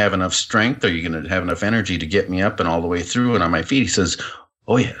going to have enough strength? Are you going to have enough energy to get me up and all the way through and on my feet? He says,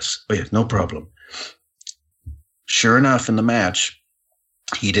 oh, yes, no problem. Sure enough, in the match,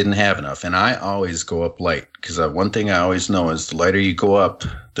 he didn't have enough. And I always go up light because one thing I always know is the lighter you go up,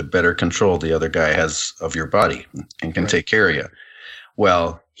 the better control the other guy has of your body and can take care of you.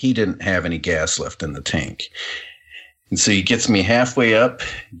 Well, he didn't have any gas left in the tank. And so he gets me halfway up,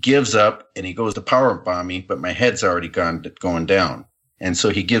 gives up, and he goes to power bomb me, but my head's already going down. And so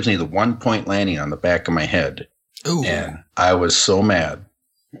he gives me the 1-point landing on the back of my head. Ooh. And I was so mad.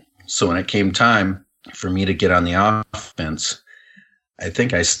 So when it came time for me to get on the offense, I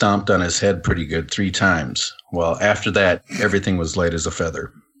think I stomped on his head pretty good 3 times. Well, after that, everything was light as a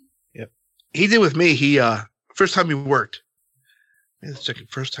feather. Yep. He did with me. He first time he worked.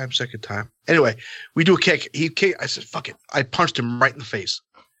 First time, second time. Anyway, we do a kick. He kicked. I said, "Fuck it." I punched him right in the face.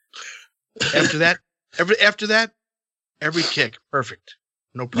 After that, every kick, perfect,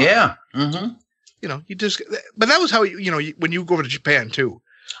 no problem. Yeah. Mm-hmm. You just. But that was how when you go over to Japan too.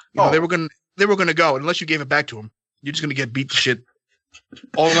 They were gonna go unless you gave it back to him. You're just gonna get beat to shit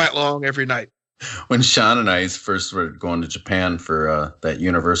all night long, every night. When Sean and I first were going to Japan for that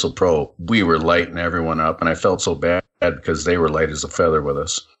Universal Pro, we were lighting everyone up, and I felt so bad because they were light as a feather with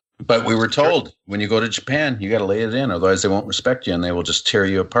us. But we were told, when you go to Japan, you got to lay it in, otherwise they won't respect you, and they will just tear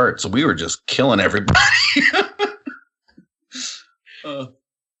you apart. So we were just killing everybody.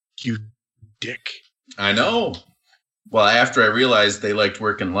 You dick. I know. Well, after I realized they liked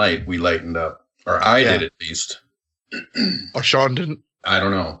working light, we lightened up. Or I did at least. Oh, Sean didn't. I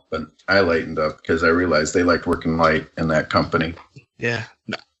don't know, but I lightened up because I realized they liked working light in that company. Yeah,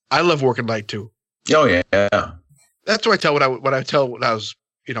 no, I love working light too. Oh yeah, That's what I tell when I was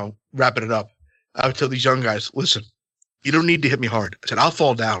wrapping it up. I would tell these young guys, listen, you don't need to hit me hard. I said, I'll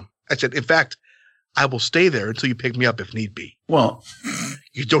fall down. I said, in fact, I will stay there until you pick me up if need be. Well,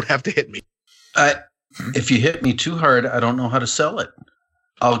 You don't have to hit me. if you hit me too hard, I don't know how to sell it.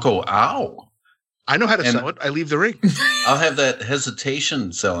 I'll go, ow. I know how to sell it. I leave the ring. I'll have that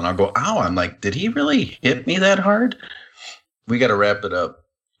hesitation sell, and I'll go, ow. I'm like, did he really hit me that hard? We got to wrap it up.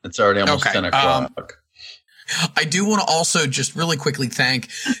 It's already almost 10 o'clock. I do want to also just really quickly thank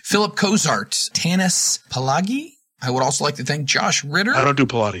Philip Cozart, Tanis Pelagi. I would also like to thank Josh Ritter. I don't do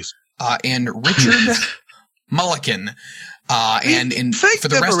Pilates. And Richard Mulliken. And for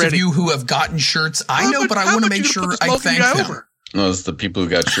the rest of you who have gotten shirts, I know, but I want to make sure I thank them. Those are the people who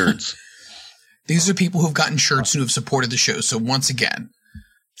got shirts. These are people who have gotten shirts and who have supported the show. So once again,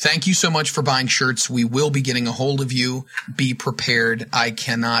 thank you so much for buying shirts. We will be getting a hold of you. Be prepared. I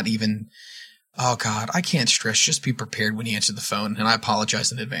cannot even – oh, God. I can't stress. Just be prepared when you answer the phone, and I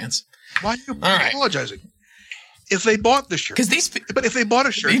apologize in advance. Why are you apologizing? If they bought the shirt. But if they bought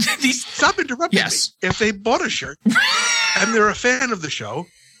a shirt – stop interrupting me. If they bought a shirt and they're a fan of the show,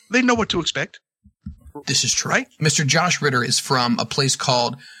 they know what to expect. This is true. Right? Mr. Josh Ritter is from a place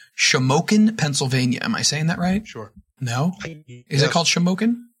called Shamokin, Pennsylvania. Am I saying that right? Sure. No? Is it called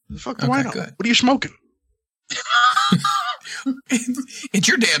Shamokin? The fuck do I know? Good. What are you smoking? It's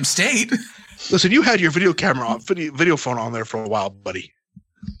your damn state. Listen, you had your video camera on, video phone on there for a while, buddy.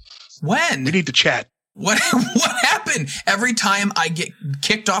 When? We need to chat. What happened? Every time I get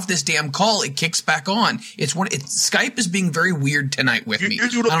kicked off this damn call, it kicks back on. Skype is being very weird tonight with me. I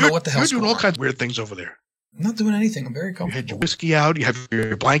don't know what the hell's You're doing going all kinds of weird things over there. I'm not doing anything. I'm very comfortable. You had your whiskey out. You have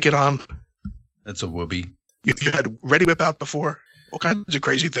your blanket on. That's a whoopee. You had Ready Whip out before. All kinds of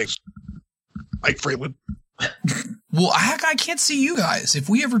crazy things. Mike Freeland. Well, I can't see you guys. If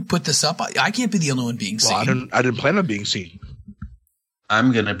we ever put this up, I can't be the only one being seen. I didn't plan on being seen.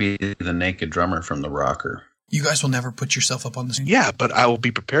 I'm going to be the naked drummer from the Rocker. You guys will never put yourself up on the screen? Yeah, but I will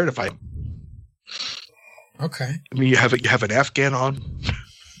be prepared if I... Okay. I mean, you have an Afghan on.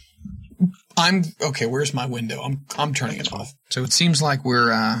 Okay, where's my window? I'm turning it off. So it seems like we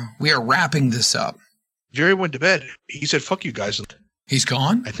are wrapping this up. Jerry went to bed. He said, fuck you guys. He's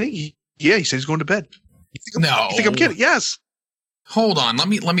gone? I think he said he's going to bed. You think I'm kidding? Yes. Hold on. Let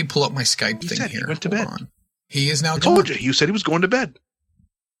me pull up my Skype thing here. He went to bed. He is now gone. I told you. You said he was going to bed.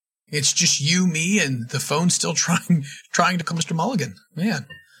 It's just you, me, and the phone still trying to call Mr. Mulligan. Man.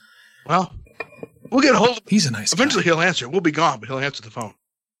 Well, we'll get a hold of him. He's a nice guy. Eventually he'll answer. We'll be gone, but he'll answer the phone.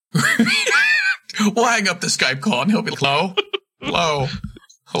 We'll hang up the Skype call and he'll be, hello? Hello?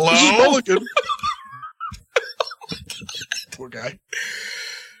 Hello? This is Mulligan. Poor guy.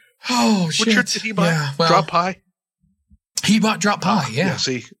 Oh, shit. What shirt did he buy? Yeah, Drop Pie? He bought Drop Pie, yeah. Yeah,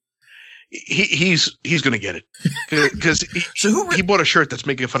 see. He's going to get it because he bought a shirt that's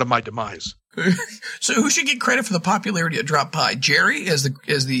making fun of my demise. So who should get credit for the popularity of Drop Pie? Jerry as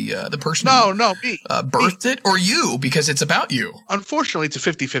the person no me birthed it, or you because it's about you? Unfortunately, it's a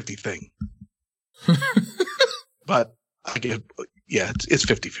 50-50 thing. But it's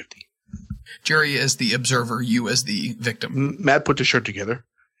 50-50. Jerry as the observer, you as the victim. Matt put the shirt together,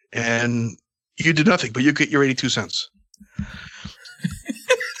 and you did nothing, but you get your 82 cents.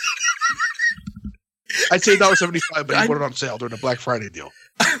 I'd say $1.75, but he put it on sale during the Black Friday deal.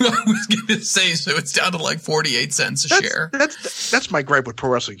 I was going to say, so it's down to like 48 cents a share. That's my gripe with pro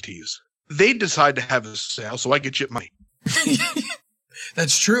wrestling tees. They decide to have a sale, so I get shit money.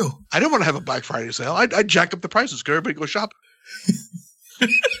 That's true. I don't want to have a Black Friday sale. I'd jack up the prices because everybody go shop.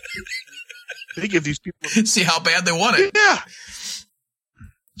 They give these people see how bad they want it. Yeah.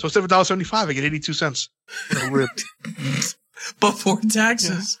 So instead of $1.75, I get 82 cents. Before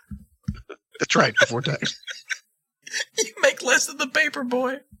taxes. Yeah. That's right, before tax. You make less than the paper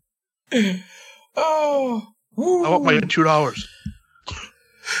boy. Oh. Woo. I want my $2.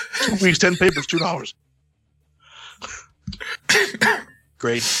 2 weeks, 10 papers, $2.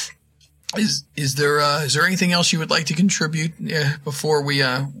 Great. Is there anything else you would like to contribute before we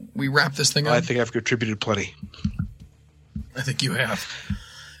wrap this thing up? I think I've contributed plenty. I think you have.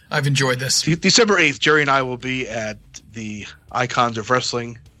 I've enjoyed this. December 8th, Jerry and I will be at the Icons of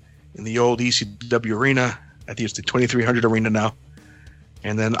Wrestling in the old ECW arena. I think it's the 2300 arena now.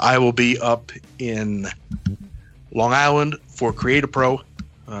 And then I will be up in Long Island for Create a Pro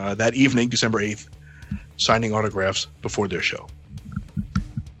that evening, December 8th, signing autographs before their show.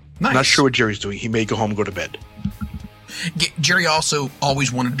 Nice. Not sure what Jerry's doing. He may go home and go to bed. Jerry also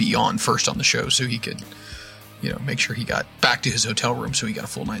always wanted to be on first on the show so he could, make sure he got back to his hotel room so he got a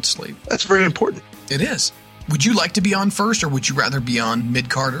full night's sleep. That's very important. It is. Would you like to be on first, or would you rather be on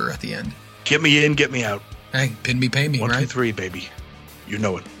mid-card or at the end? Get me in, get me out. Hey, pin me, pay me, 1, right? 2, 3, baby. You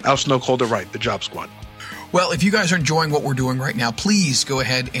know it. Al Snow called it right. The Job Squad. Well, if you guys are enjoying what we're doing right now, please go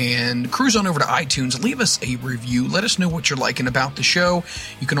ahead and cruise on over to iTunes. Leave us a review. Let us know what you're liking about the show.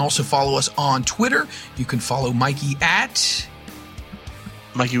 You can also follow us on Twitter. You can follow Mikey at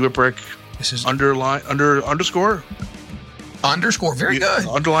Mikey Whipwreck. This is underscore. Very good.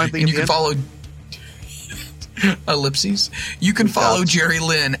 Underline thing. And you can follow ellipses. You can follow Jerry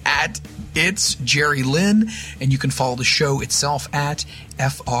Lynn at It's Jerry Lynn, and you can follow the show itself at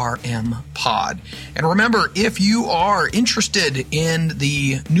FRM Pod. And remember, if you are interested in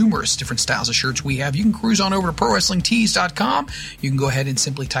the numerous different styles of shirts we have, you can cruise on over to ProWrestlingTees.com. You can go ahead and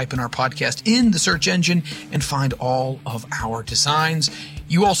simply type in our podcast in the search engine and find all of our designs.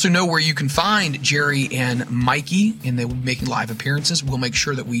 You also know where you can find Jerry and Mikey, and they will be making live appearances. We'll make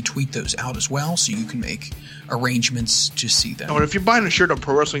sure that we tweet those out as well, so you can make arrangements to see them. Oh, and if you're buying a shirt on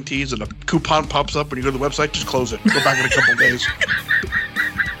Pro Wrestling Tees and a coupon pops up when you go to the website, just close it. Go back in a couple days.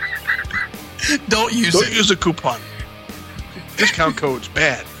 Don't use it. Don't use a coupon. Discount codes.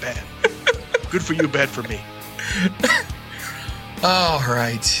 Bad. Good for you, bad for me. All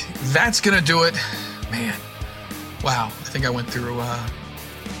right. That's going to do it. Man. Wow. I think I went through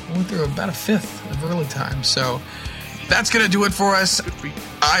about a fifth of early time. So that's going to do it for us.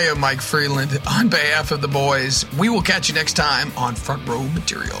 I am Mike Freeland. On behalf of the boys, we will catch you next time on Front Row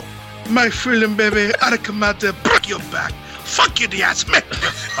Material. Mike Freeland, baby. I'd come out there, break your back. Fuck you, the ass man.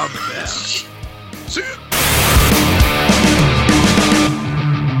 I'm the best. See you.